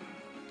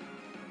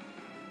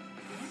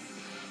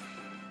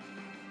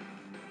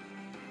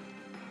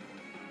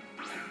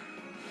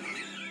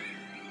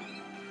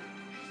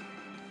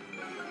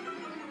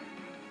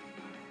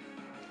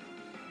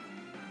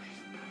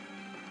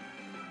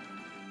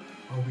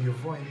 Oh, we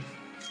avoid.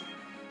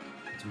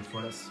 It's good for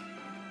us.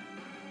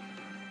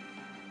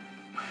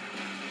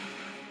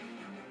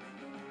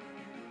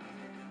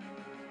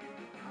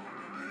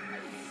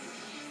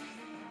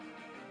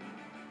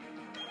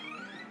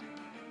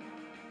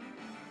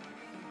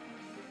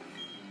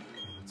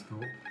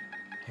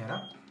 head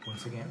up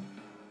once again.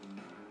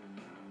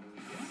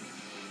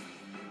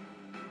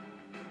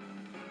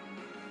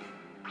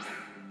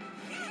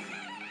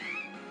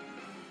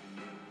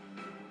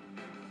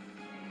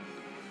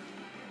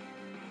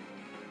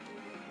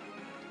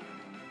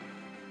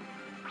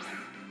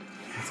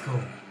 Let's go.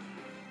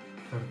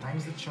 Third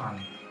time's the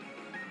charm.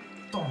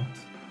 Taunt.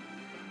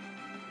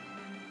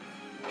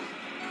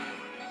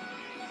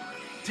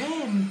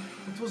 Damn!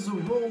 It was a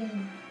roll.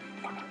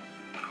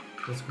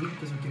 That's good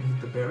because we can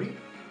hit the berry.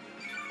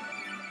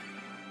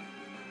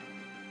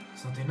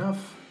 It's not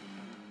enough.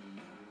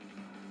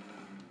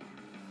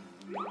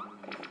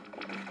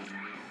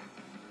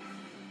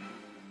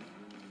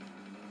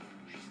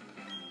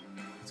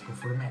 Let's go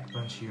for the Mach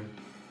Punch here.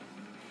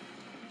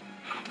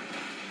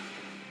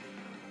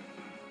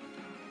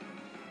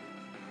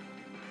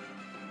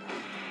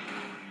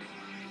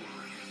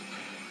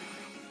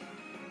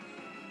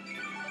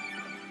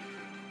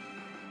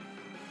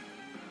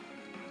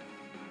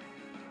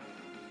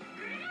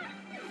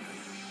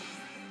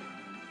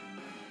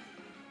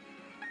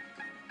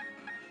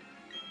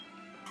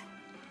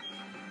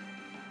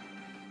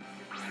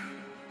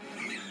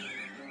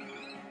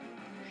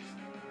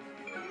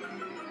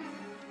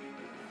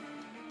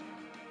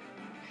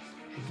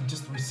 We can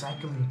just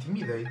recycle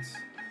Intimidate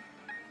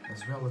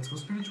as well. Let's go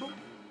Spiritual.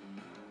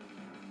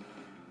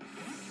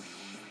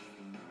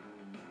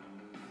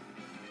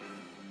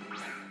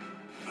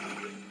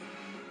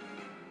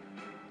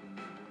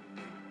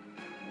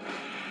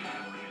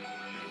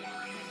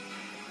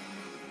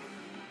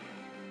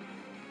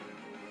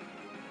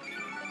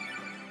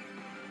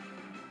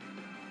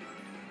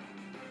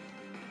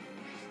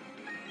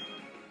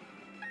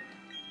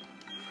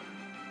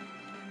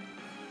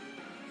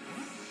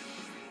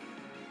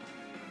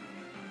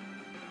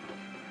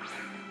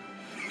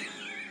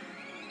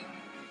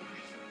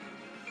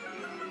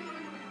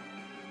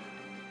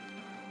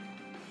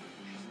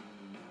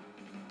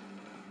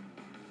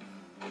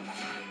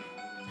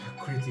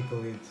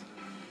 Critical hit.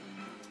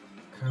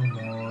 Come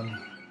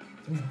on.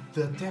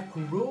 The attack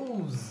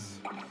rose.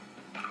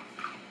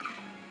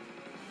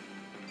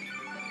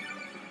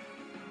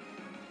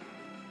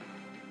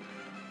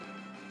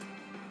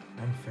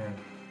 Unfair.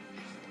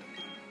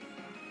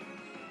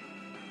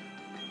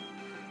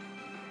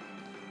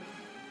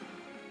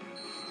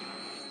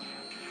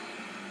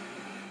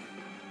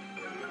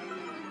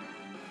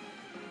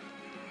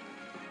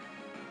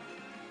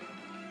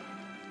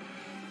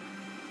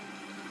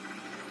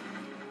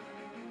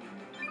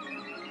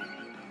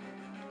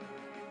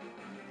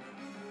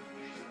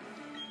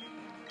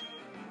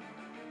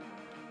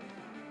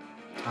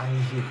 I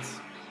hit.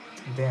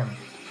 Damn.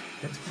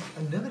 That's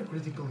another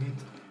critical hit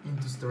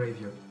into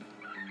Staravia.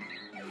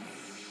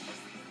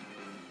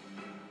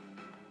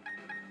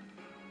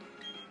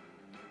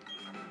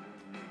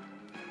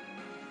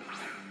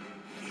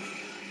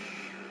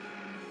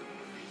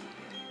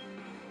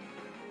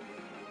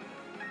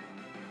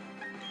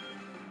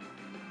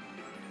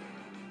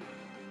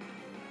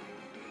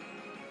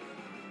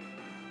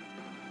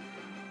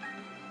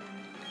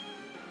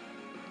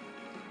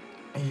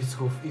 And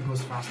he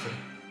goes faster.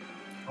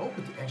 Oh,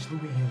 but actually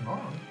we hang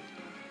on.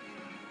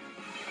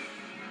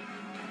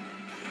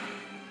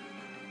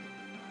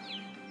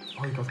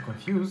 Oh, he got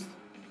confused.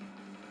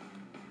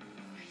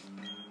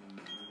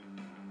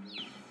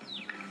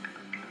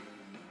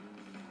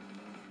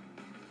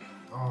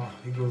 Oh,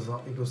 he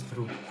goes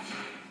through.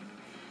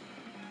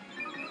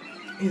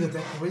 Hey, the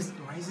attack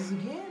rises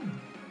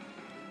again.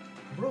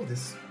 Bro,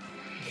 this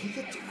he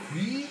gets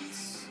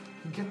crits,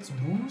 he gets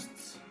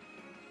boosts.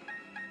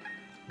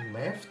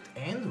 Left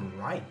and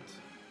right.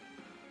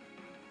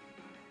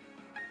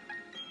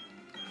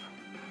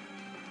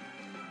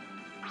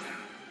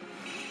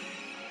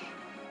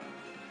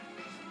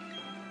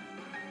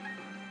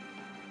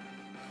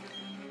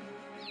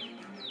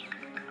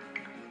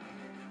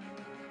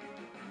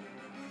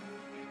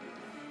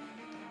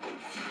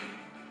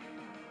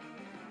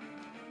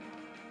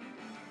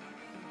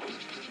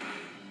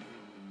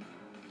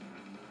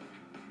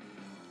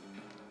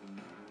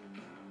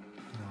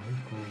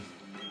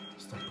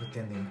 Stop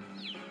pretending.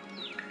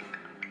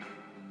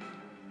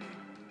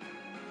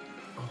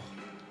 Oh,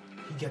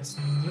 he gets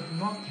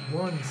not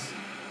once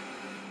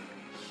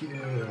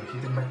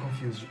hidden by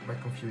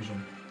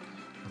confusion.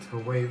 Let's go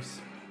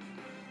waves.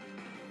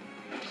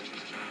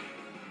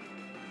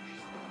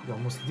 We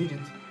almost did it.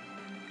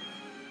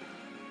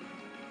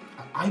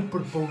 A hyper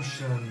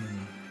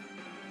potion.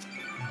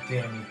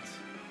 Damn it.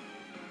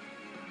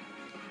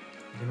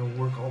 Gonna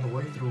work all the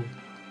way through.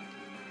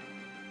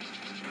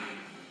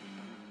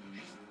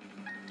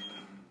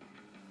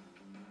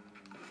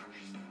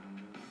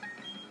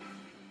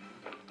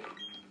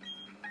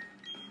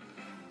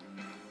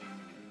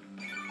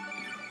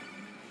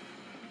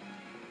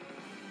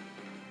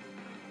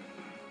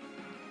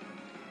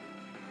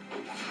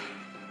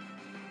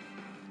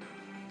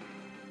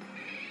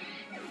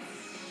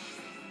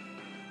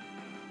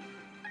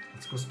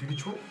 Let's go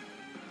spiritual.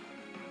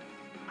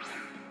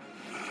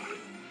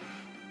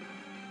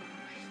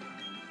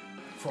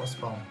 Force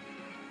palm.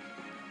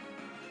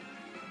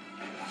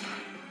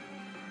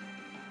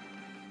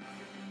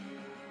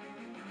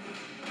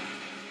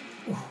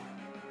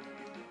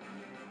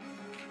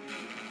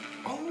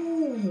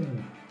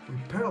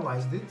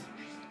 realized it.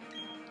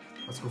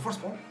 Let's go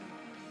first ball.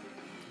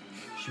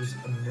 Choose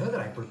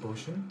another hyper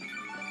potion.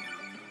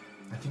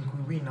 I think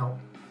we win now.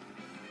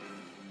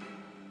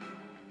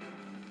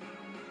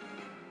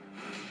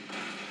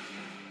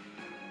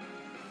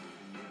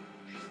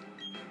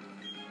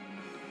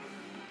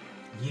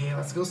 Yeah,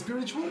 let's go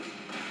spiritual.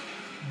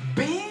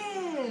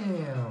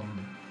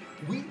 Bam!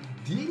 We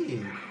did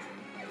it.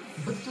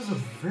 But it was a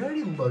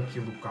very lucky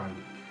Lucario.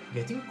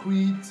 Getting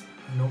crits,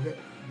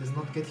 does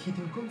not get hit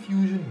in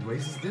confusion,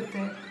 raises the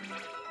attack.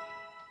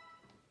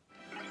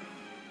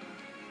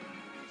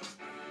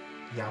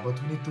 Yeah,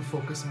 but we need to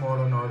focus more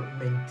on our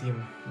main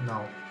team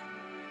now.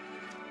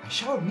 I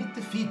shall admit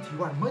defeat,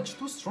 you are much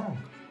too strong.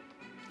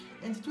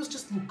 And it was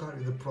just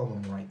Lucario the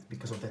problem, right?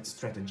 Because of that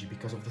strategy,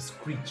 because of the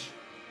Screech.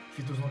 If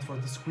it was not for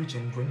the Screech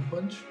and Drain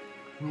Punch,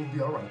 we will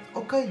be alright.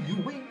 Okay, you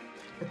win.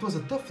 It was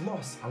a tough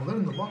loss, I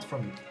learned a lot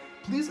from it.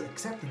 Please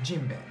accept the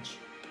gym badge.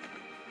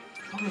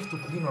 Now we have to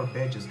clean our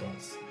badges,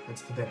 guys.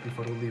 Let's do that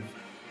before we leave.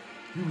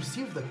 You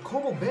received the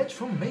Como badge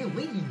from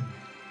Maylene.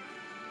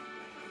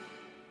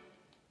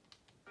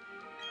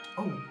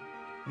 Oh,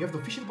 we have the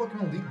official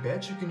Pokemon League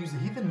badge. You can use the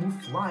hidden move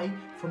Fly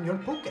from your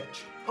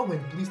Pokédex. Oh,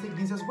 and please take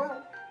these as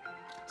well.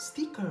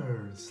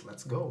 Stickers,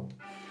 let's go.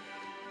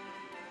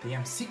 The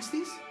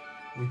M60s,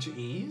 which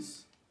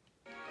is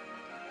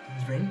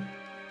Drain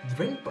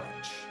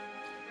Punch.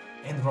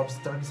 And drops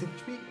 36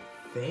 HP.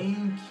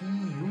 Thank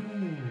you.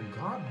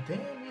 God damn,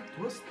 it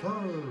was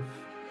tough.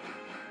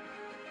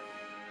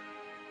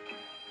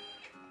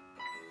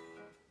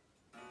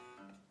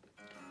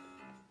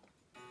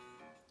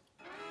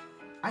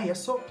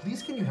 So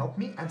please can you help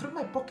me? I dropped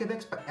my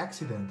Pokédex by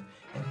accident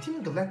and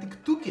Team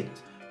Galactic took it.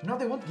 Now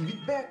they won't give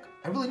it back.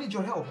 I really need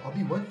your help. I'll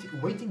be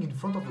waiting in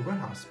front of the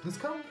warehouse. Please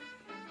come.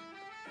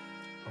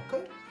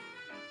 Okay.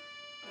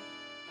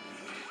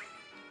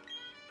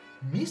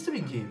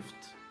 Mystery gift.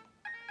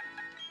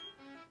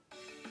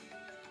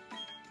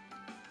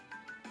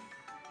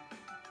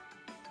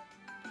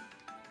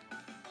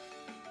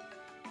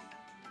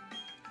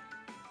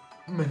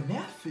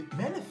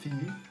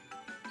 Manaphy?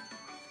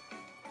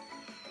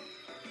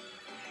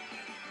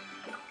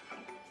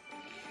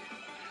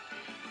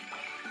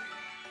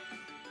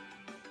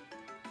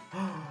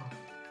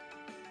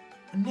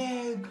 An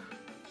egg!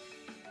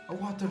 A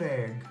water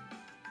egg.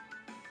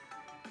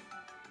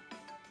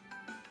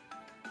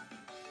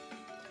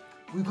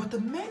 We got a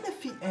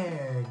Manaphy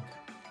egg!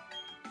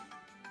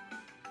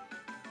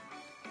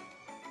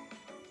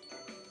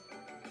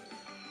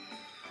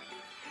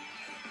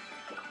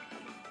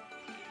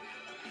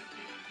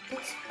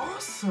 That's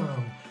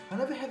awesome! I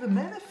never had a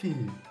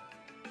Manaphy!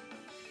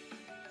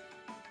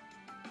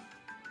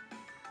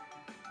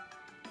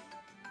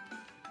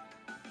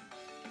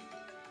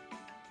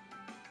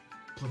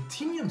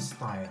 Platinum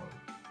style.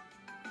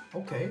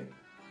 Okay.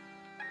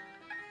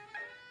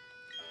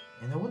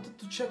 And I wanted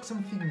to check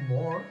something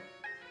more.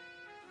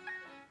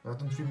 I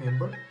don't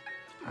remember.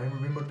 I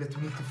remember that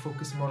we need to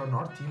focus more on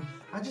our team.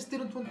 I just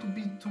didn't want to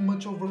be too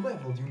much over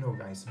leveled, you know,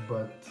 guys.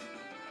 But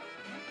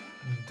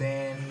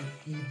then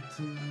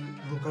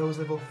Lucario was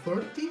level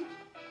 30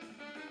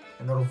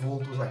 and our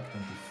Volt was like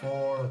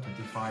 24 or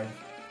 25.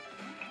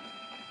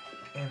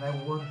 And I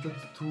wanted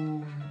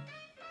to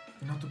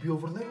not to be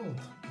over leveled.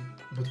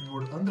 But we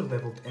were under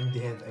leveled and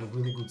they had a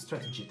really good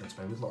strategy, that's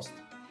why we lost.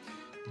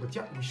 But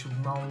yeah, we should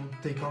now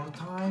take our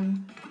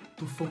time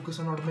to focus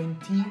on our main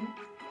team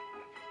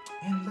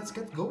and let's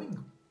get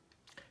going.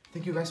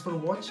 Thank you guys for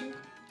watching,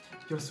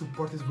 your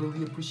support is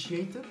really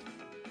appreciated.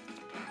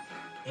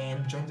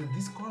 And join the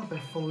Discord by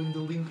following the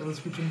link in the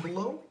description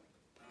below.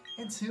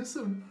 And see you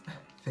soon.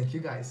 Thank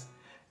you guys.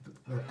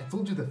 I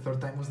told you the third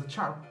time was the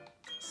charm.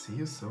 See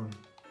you soon.